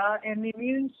bacteria and the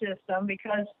immune system,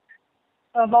 because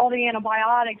of all the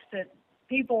antibiotics that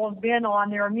people have been on,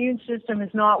 their immune system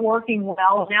is not working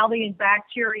well. Now the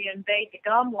bacteria invade the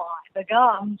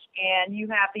gums, and you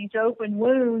have these open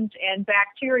wounds, and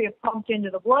bacteria pumped into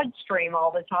the bloodstream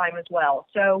all the time as well.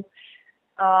 So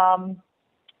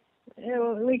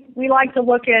we like to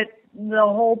look at the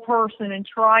whole person and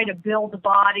try to build the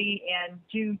body and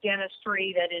do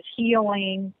dentistry that is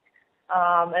healing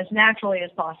as naturally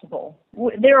as possible.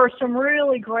 There are some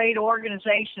really great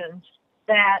organizations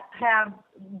that have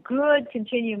good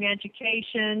continuing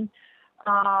education.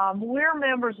 We're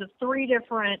members of 3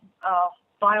 different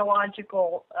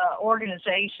biological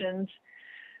organizations.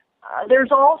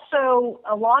 There's also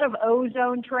a lot of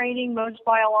ozone training. Most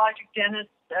biologic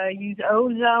dentists use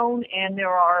ozone, and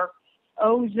there are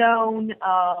ozone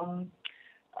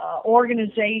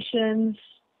organizations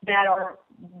that are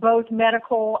both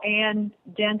medical and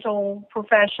dental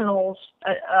professionals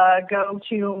go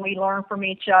to, and we learn from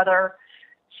each other.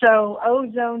 So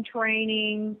ozone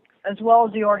training, as well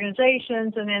as the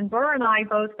organizations, and then Burr and I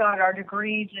both got our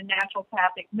degrees in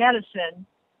naturopathic medicine,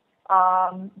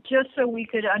 just so we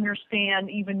could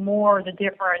understand even more the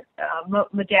different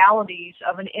modalities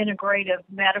of an integrative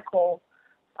medical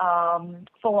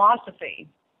philosophy.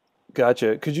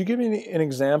 Gotcha. Could you give me an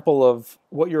example of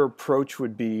what your approach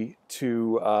would be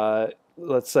to,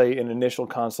 let's say, an initial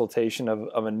consultation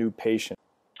of a new patient?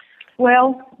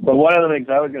 Well, but one of the things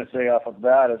I was going to say off of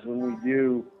that is when we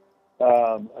do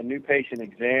a new patient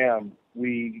exam,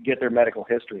 we get their medical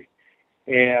history.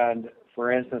 And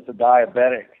for instance, a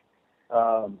diabetic,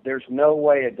 there's no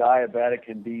way a diabetic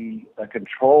can be a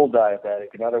controlled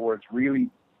diabetic. In other words,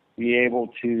 really be able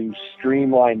to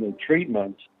streamline the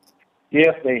treatment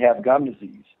if they have gum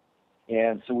disease.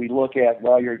 And so we look at,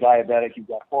 well, you're diabetic, you've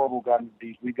got horrible gum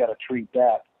disease, we've got to treat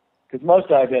that. Because most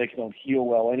diabetics don't heal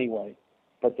well anyway.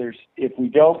 But if we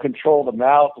don't control the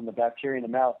mouth and the bacteria in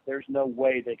the mouth, there's no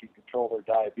way they can control their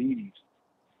diabetes.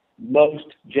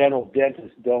 Most general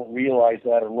dentists don't realize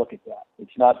that or look at that.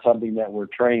 It's not something that we're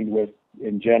trained with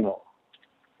in general,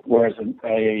 whereas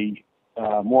a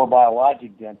more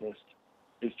biologic dentist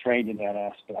is trained in that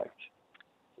aspect.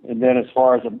 And then as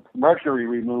far as a mercury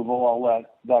removal, I'll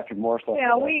let Dr. Morse talk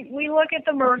about that. We look at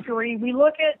the mercury. We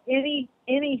look at any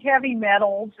heavy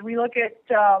metals. We look at,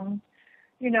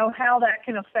 how that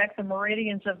can affect the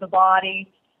meridians of the body,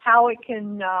 how it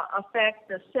can affect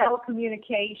the cell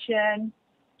communication.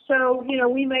 So,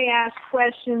 we may ask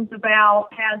questions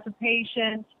about, has the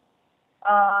patient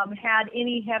had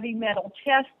any heavy metal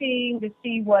testing to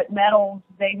see what metals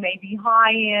they may be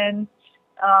high in.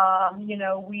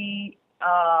 We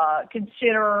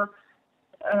consider,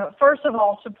 first of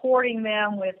all, supporting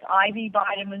them with IV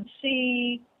vitamin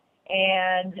C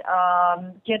and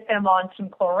get them on some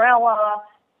chlorella.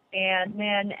 And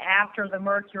then after the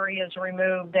mercury is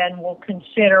removed, then we'll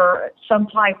consider some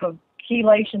type of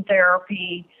chelation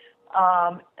therapy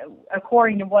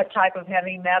according to what type of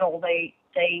heavy metal they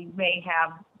may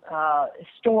have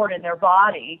stored in their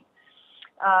body.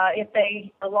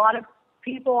 A lot of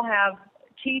people have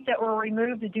teeth that were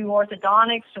removed to do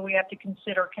orthodontics, so we have to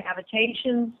consider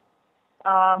cavitations.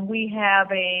 We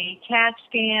have a CAT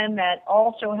scan that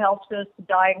also helps us to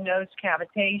diagnose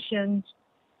cavitations.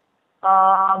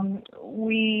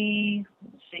 We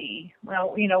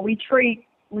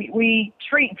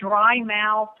treat dry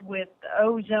mouth with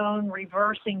ozone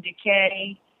reversing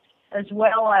decay, as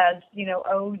well as,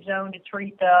 ozone to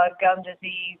treat the gum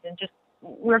disease, and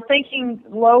we're thinking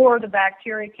lower the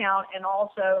bacteria count and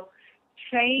also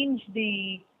change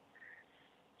the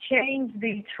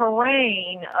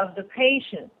terrain of the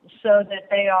patient so that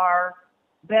they are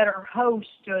better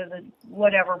hosts to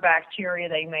whatever bacteria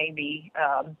they may be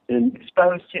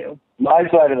exposed to. My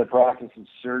side of the practice is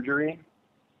surgery.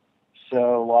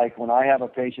 So, like when I have a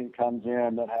patient comes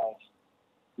in that has,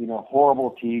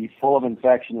 horrible teeth, full of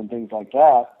infection and things like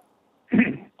that,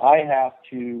 I have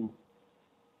to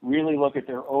really look at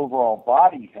their overall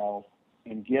body health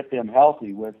and get them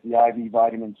healthy with the IV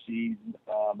vitamin C,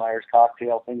 Myers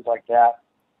cocktail, things like that,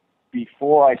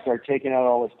 before I start taking out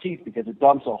all his teeth, because it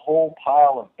dumps a whole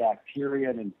pile of bacteria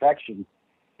and infection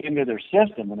into their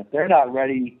system. And if they're not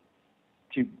ready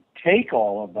to take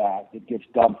all of that gets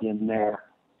dumped in there,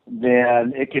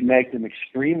 then it can make them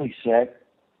extremely sick.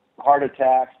 Heart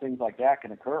attacks, things like that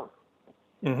can occur.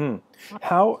 Mm-hmm.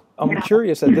 I'm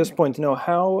curious at this point to know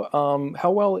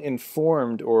how well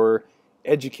informed or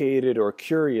educated or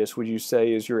curious would you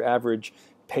say is your average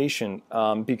patient?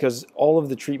 Because all of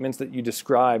the treatments that you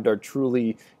described are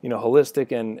truly,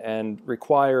 holistic and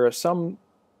require some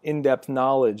in-depth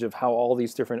knowledge of how all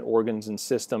these different organs and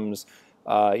systems,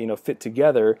 fit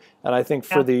together. And I think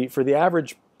for the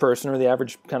average person or the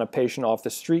average kind of patient off the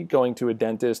street going to a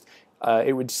dentist,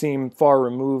 it would seem far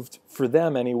removed for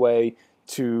them anyway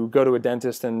to go to a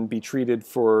dentist and be treated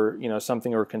for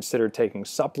something or consider taking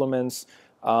supplements.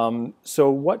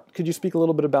 So could you speak a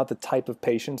little bit about the type of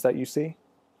patients that you see?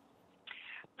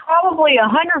 Probably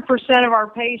 100% of our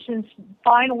patients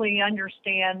finally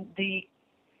understand the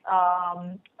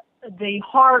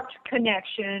heart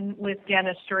connection with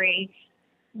dentistry.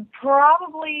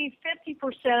 Probably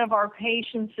 50% of our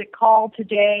patients that call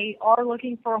today are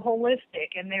looking for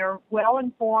holistic, and they're well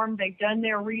informed. They've done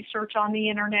their research on the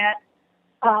internet.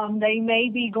 They may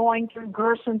be going through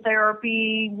Gerson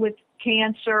therapy with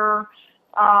cancer,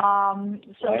 Lyme's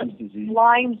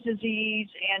disease,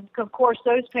 and of course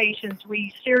those patients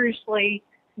we seriously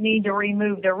need to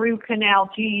remove their root canal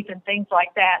teeth and things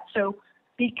like that. So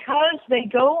because they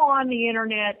go on the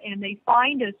internet and they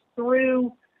find us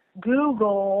through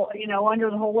Google, under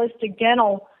the holistic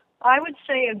dental, I would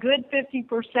say a good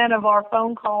 50% of our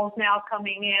phone calls now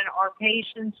coming in are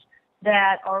patients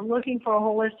that are looking for a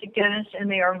holistic dentist, and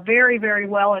they are very, very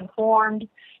well informed.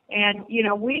 And,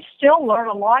 we still learn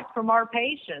a lot from our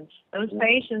patients, those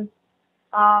patients.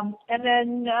 And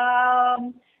then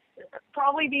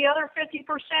probably the other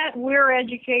 50%, we're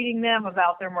educating them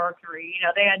about their mercury.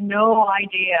 They had no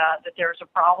idea that there's a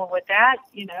problem with that,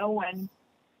 and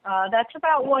that's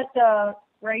about what the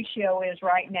ratio is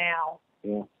right now.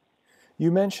 Yeah.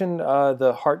 You mentioned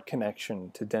the heart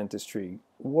connection to dentistry.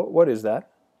 What is that?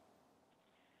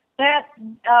 That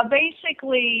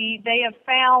basically they have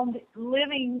found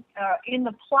living in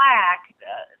the plaque.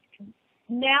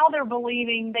 Now they're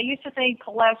believing, they used to think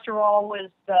cholesterol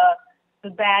was the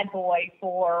bad boy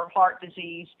for heart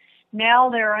disease. Now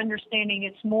they're understanding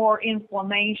it's more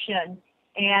inflammation,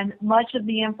 and much of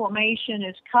the inflammation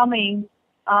is coming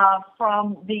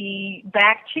from the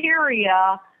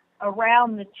bacteria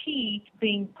around the teeth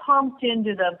being pumped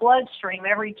into the bloodstream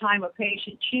every time a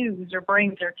patient chews or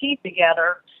brings their teeth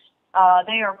together.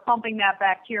 They are pumping that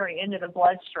bacteria into the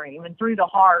bloodstream and through the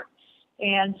heart.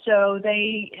 And so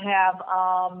they have,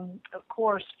 of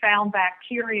course, found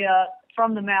bacteria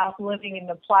from the mouth living in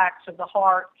the plaques of the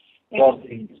heart. And well,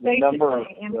 the number of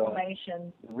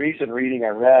inflammation. Recent reading I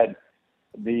read,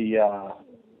 the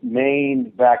main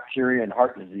bacteria in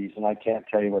heart disease, and I can't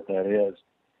tell you what that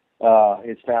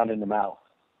is found in the mouth.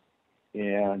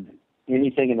 And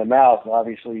anything in the mouth,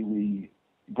 obviously we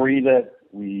breathe it,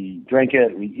 we drink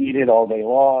it, we eat it all day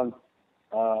long.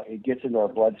 It gets into our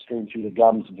bloodstream through the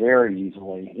gums very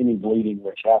easily. Any bleeding,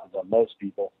 which happens on most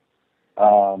people,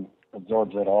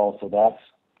 absorbs it all. So that's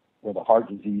where the heart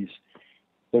disease,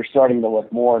 they're starting to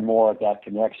look more and more at that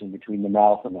connection between the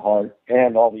mouth and the heart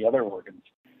and all the other organs.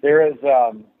 There is,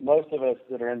 most of us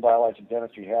that are in biologic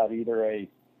dentistry have either a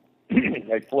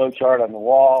flow chart on the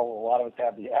wall. A lot of us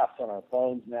have the apps on our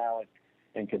phones now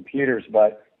and computers,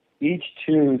 but each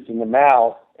tooth in the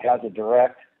mouth has a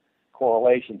direct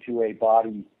correlation to a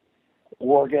body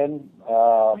organ,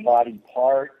 body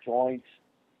part, joints,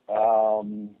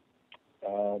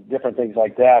 different things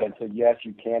like that. And so, yes,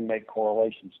 you can make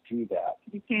correlations to that.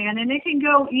 You can, and it can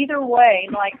go either way.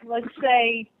 Like, let's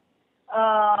say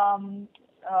a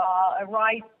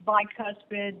right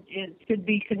bicuspid could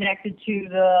be connected to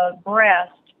the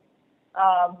breast,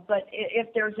 but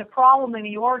if there's a problem in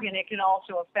the organ, it can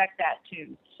also affect that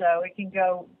too. So it can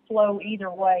flow either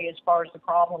way as far as the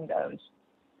problem goes.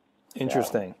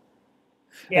 Interesting.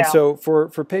 Yeah. And so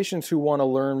for patients who want to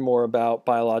learn more about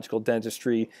biological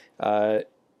dentistry,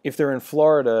 if they're in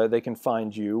Florida, they can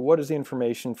find you. What is the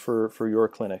information for your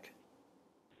clinic?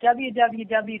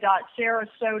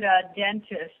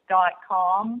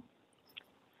 www.sarasotadentist.com,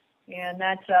 and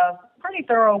that's a pretty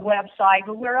thorough website.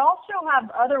 But we also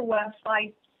have other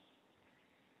websites.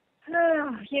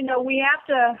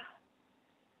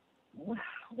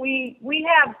 We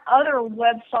have other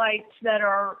websites that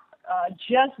are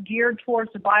just geared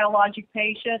towards the biologic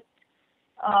patient,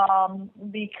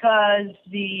 because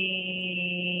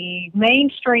the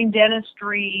mainstream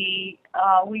dentistry,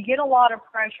 we get a lot of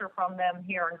pressure from them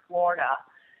here in Florida.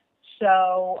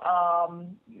 So,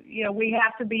 we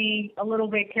have to be a little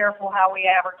bit careful how we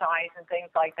advertise and things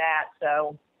like that.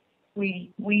 So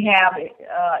we have,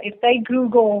 if they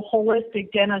Google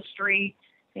holistic dentistry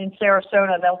in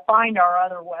Sarasota, they'll find our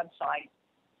other website.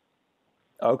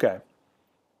 Okay.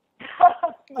 I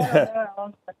don't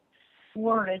know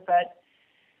worded, but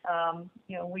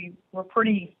we're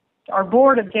pretty. Our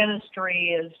board of dentistry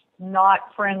is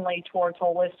not friendly towards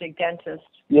holistic dentists.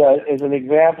 Yeah, as an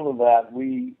example of that,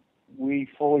 we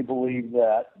fully believe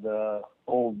that the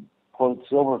old quote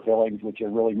silver fillings, which are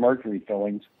really mercury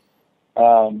fillings,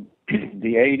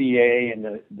 the ADA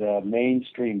and the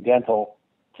mainstream dental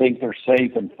think they're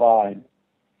safe and fine,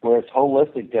 whereas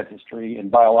holistic dentistry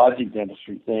and biologic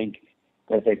dentistry think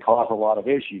that they cause a lot of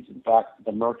issues. In fact,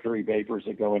 the mercury vapors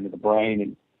that go into the brain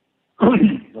and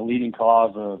the leading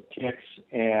cause of tics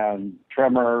and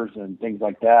tremors and things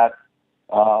like that,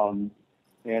 and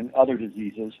other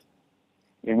diseases.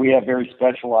 And we have very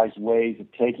specialized ways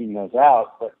of taking those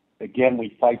out. But again, we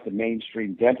fight the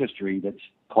mainstream dentistry that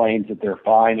claims that they're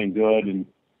fine and good and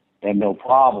no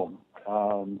problem.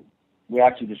 We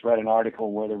actually just read an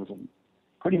article where there was a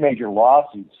pretty major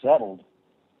lawsuit settled.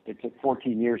 It took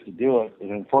 14 years to do it, and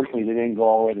unfortunately they didn't go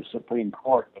all the way to the Supreme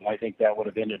Court, but I think that would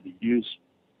have ended the use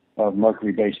of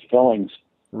mercury-based fillings.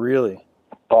 Really?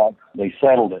 But they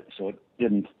settled it, so it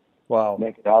didn't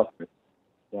make it out there.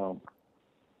 So,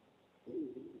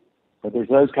 but there's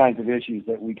those kinds of issues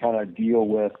that we kind of deal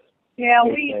with. Yeah,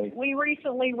 we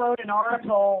recently wrote an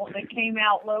article that came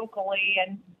out locally,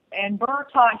 and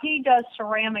Bertot, he does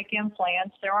ceramic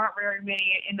implants. There aren't very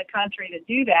many in the country that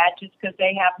do that just because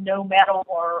they have no metal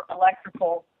or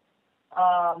electrical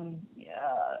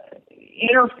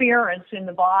interference in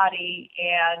the body.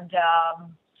 And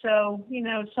so,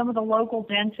 some of the local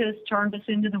dentists turned us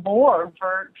into the board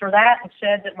for that and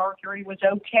said that mercury was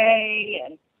okay.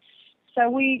 And so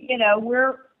we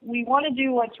want to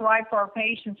do what's right for our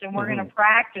patients, and we're going to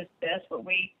practice this, but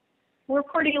we're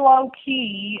pretty low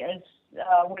key as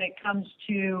when it comes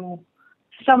to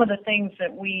some of the things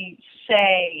that we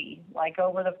say, like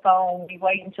over the phone. We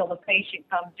wait until the patient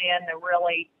comes in to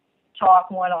really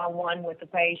talk one-on-one with the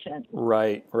patient.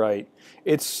 Right.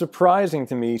 It's surprising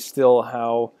to me still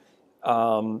how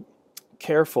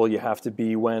careful you have to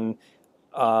be when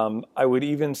I would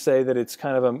even say that it's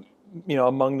kind of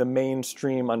among the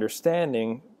mainstream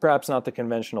understanding, perhaps not the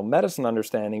conventional medicine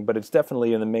understanding, but it's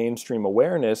definitely in the mainstream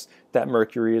awareness that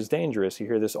mercury is dangerous. You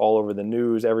hear this all over the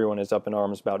news. Everyone is up in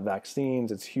arms about vaccines.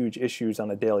 It's huge issues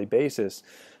on a daily basis.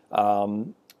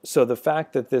 So the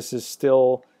fact that this is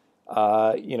still,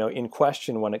 in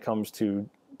question when it comes to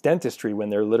dentistry when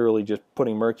they're literally just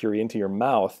putting mercury into your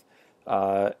mouth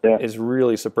is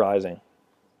really surprising.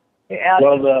 Yeah.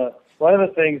 Well, one of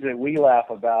the things that we laugh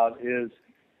about is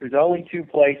there's only two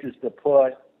places to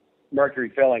put mercury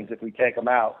fillings if we take them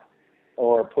out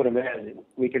or put them in.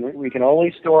 We can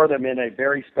only store them in a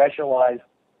very specialized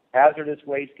hazardous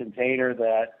waste container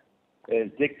that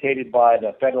is dictated by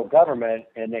the federal government,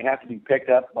 and they have to be picked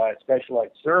up by a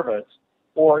specialized service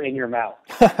or in your mouth.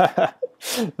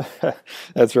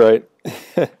 That's right.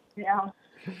 Yeah.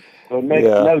 So it makes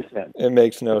no sense. It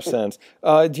makes no sense.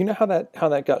 Do you know how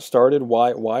that got started?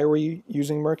 Why were you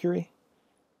using mercury?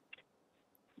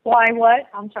 Why what?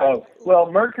 I'm sorry. Oh,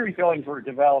 well, mercury fillings were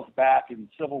developed back in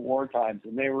Civil War times,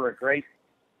 and they were a great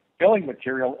filling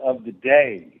material of the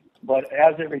day. But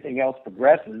as everything else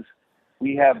progresses,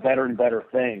 we have better and better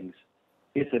things.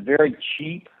 It's a very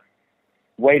cheap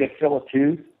way to fill a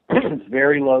tooth. It's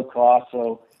very low cost,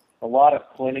 so a lot of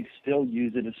clinics still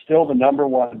use it. It's still the number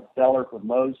one seller for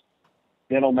most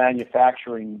dental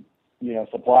manufacturing,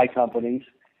 supply companies.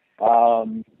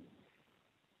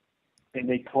 And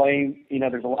they claim,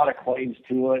 there's a lot of claims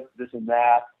to it, this and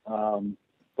that.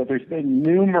 But there's been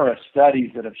numerous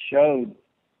studies that have showed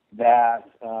that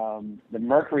the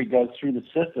mercury goes through the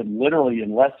system literally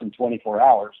in less than 24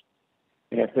 hours.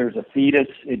 And if there's a fetus,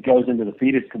 it goes into the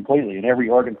fetus completely in every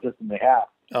organ system they have.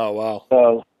 Oh, wow.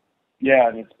 So, yeah,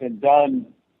 and it's been done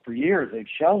for years. They've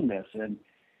shown this, and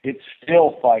it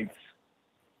still fights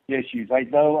issues. I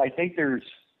think there's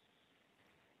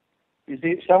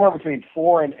somewhere between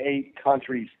 4 and 8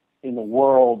 countries in the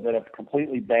world that have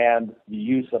completely banned the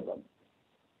use of them.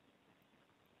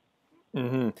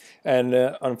 Mm-hmm. And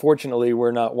unfortunately,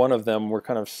 we're not one of them. We're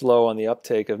kind of slow on the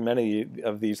uptake of many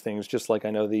of these things, just like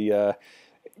I know the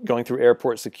going through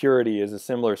airport security is a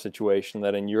similar situation,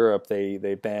 that in Europe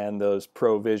they ban those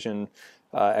ProVision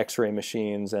X-ray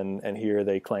machines, and here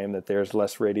they claim that there's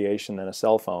less radiation than a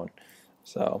cell phone.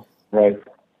 So right.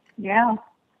 Yeah.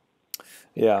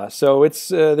 Yeah, so it's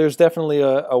there's definitely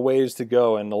a ways to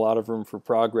go and a lot of room for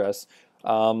progress.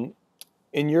 In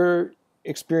your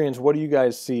experience, what do you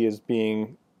guys see as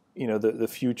being, the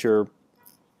future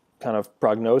kind of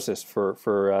prognosis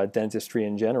for dentistry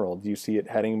in general? Do you see it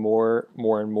heading more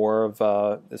and more of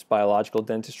this biological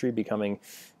dentistry becoming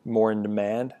more in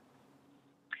demand?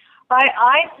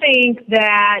 I think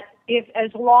that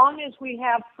as long as we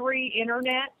have free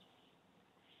internet,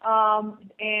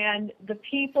 and the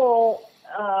people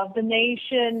of the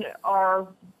nation are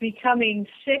becoming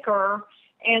sicker,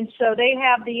 and so they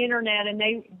have the internet, and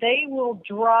they will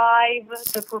drive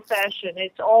the profession.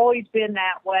 It's always been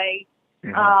that way.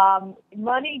 Mm-hmm.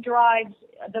 Money drives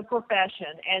the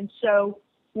profession, and so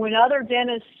when other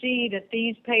dentists see that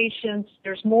these patients,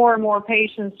 there's more and more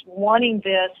patients wanting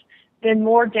this, then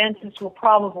more dentists will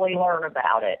probably learn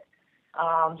about it.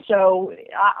 So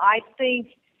I think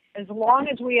as long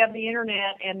as we have the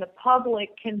internet and the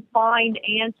public can find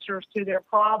answers to their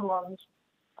problems,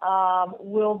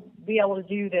 we'll be able to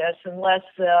do this, unless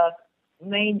the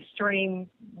mainstream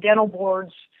dental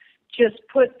boards just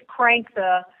crank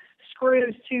the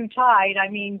screws too tight. I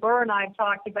mean, Burr and I have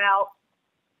talked about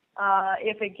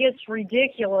if it gets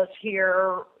ridiculous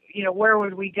here, where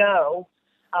would we go?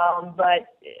 But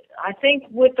I think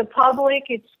with the public,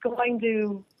 it's going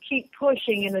to keep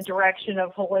pushing in the direction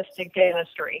of holistic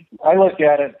dentistry. I look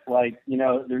at it like,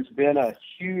 there's been a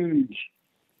huge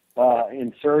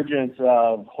insurgence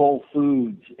of whole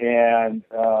foods and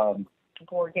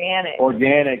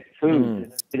organic foods.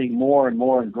 It's getting more and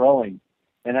more and growing.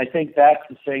 And I think that's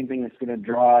the same thing that's going to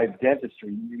drive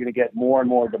dentistry. You're going to get more and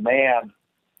more demand.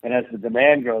 And as the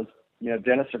demand grows,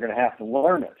 dentists are going to have to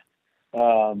learn it.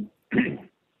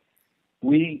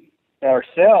 We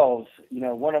ourselves,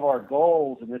 one of our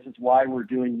goals, and this is why we're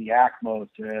doing the ACMOS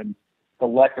and the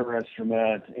Lecker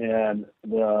instrument and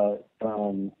the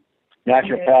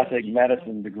naturopathic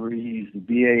medicine degrees, the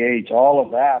BAH, all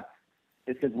of that,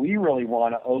 is because we really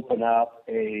want to open up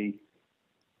a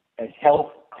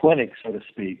health clinic, so to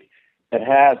speak, that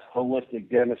has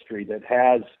holistic dentistry, that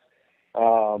has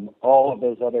all of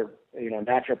those other,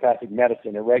 naturopathic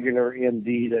medicine, a regular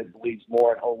MD that believes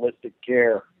more in holistic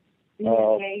care,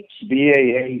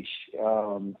 BAH,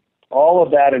 all of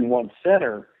that in one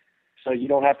center, so you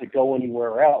don't have to go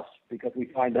anywhere else, because we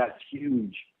find that's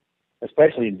huge,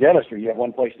 especially in dentistry. You have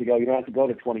one place to go. You don't have to go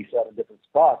to 27 different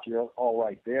spots. You're all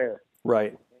right there.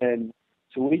 Right. And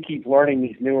so we keep learning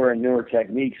these newer and newer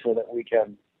techniques so that we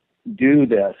can do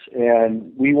this.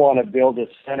 And we want to build a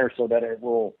center so that it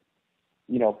will,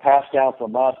 pass down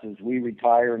from us as we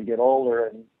retire and get older,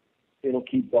 and it'll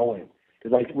keep going.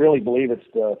 Because I really believe it's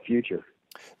the future.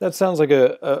 That sounds like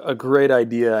a great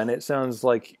idea, and it sounds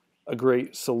like a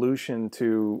great solution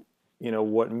to,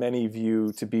 what many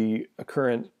view to be a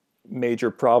current major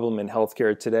problem in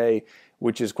healthcare today,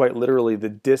 which is quite literally the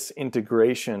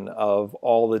disintegration of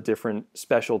all the different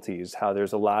specialties, how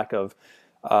there's a lack of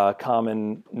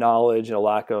common knowledge and a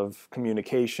lack of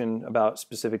communication about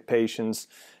specific patients.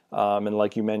 And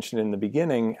like you mentioned in the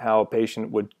beginning, how a patient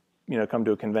would come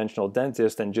to a conventional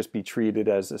dentist and just be treated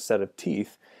as a set of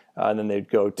teeth. And then they'd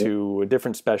go to a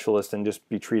different specialist and just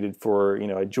be treated for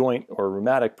a joint or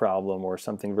rheumatic problem or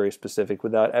something very specific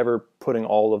without ever putting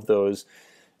all of those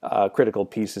critical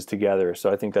pieces together. So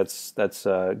I think that's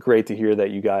great to hear that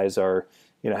you guys are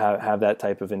have that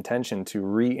type of intention to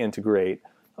reintegrate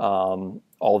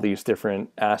all these different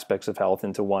aspects of health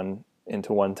into one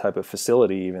type of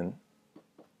facility even.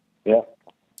 Yeah.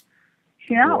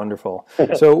 Yeah. Wonderful.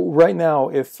 So right now,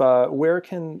 if where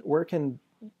can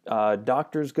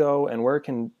doctors go and where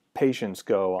can patients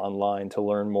go online to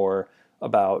learn more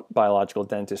about biological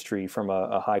dentistry from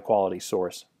a high quality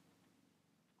source?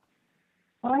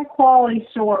 High quality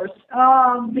source.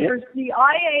 There's the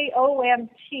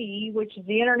IAOMT, which is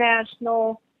the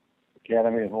International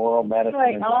Academy of Oral Medicine.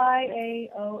 Right,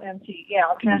 IAOMT.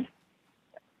 Yeah, okay.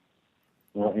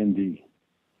 Well, MD.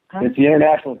 It's the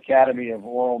International Academy of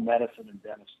Oral Medicine and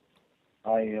Dentistry.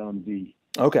 IAOMD.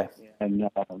 Okay. And No,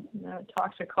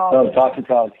 toxicology.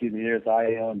 toxicology. Excuse me. There's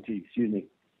IAOMT. Excuse me.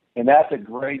 And that's a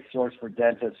great source for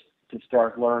dentists to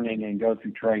start learning and go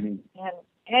through training.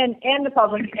 And the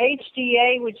public.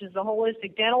 HDA, which is the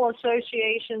Holistic Dental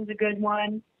Association, is a good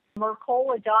one.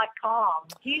 Mercola.com.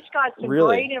 He's got some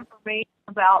great information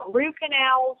about root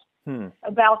canals,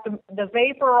 about the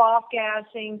vapor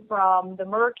off-gassing from the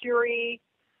mercury,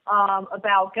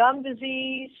 about gum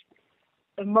disease.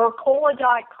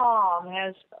 Mercola.com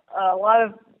has a lot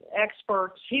of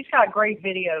experts. He's got great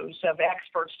videos of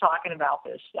experts talking about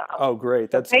this stuff. Oh,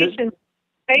 great. That's good.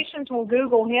 Patients will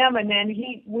Google him, and then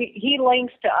he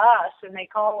links to us, and they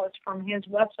call us from his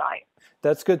website.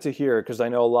 That's good to hear, because I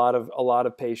know a lot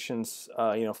of patients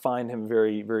find him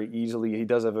very, very easily. He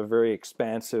does have a very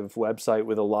expansive website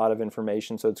with a lot of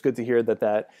information, so it's good to hear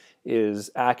that is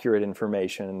accurate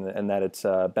information and that it's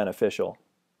beneficial.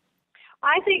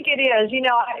 I think it is. You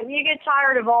get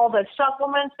tired of all the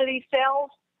supplements that he sells,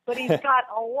 but he's got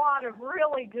a lot of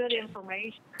really good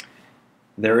information.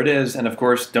 There it is. And of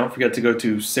course, don't forget to go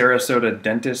to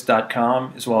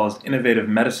sarasotadentist.com as well as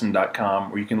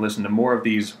innovativemedicine.com, where you can listen to more of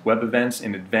these web events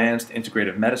in advanced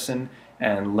integrative medicine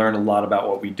and learn a lot about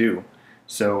what we do.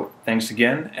 So thanks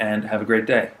again and have a great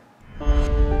day.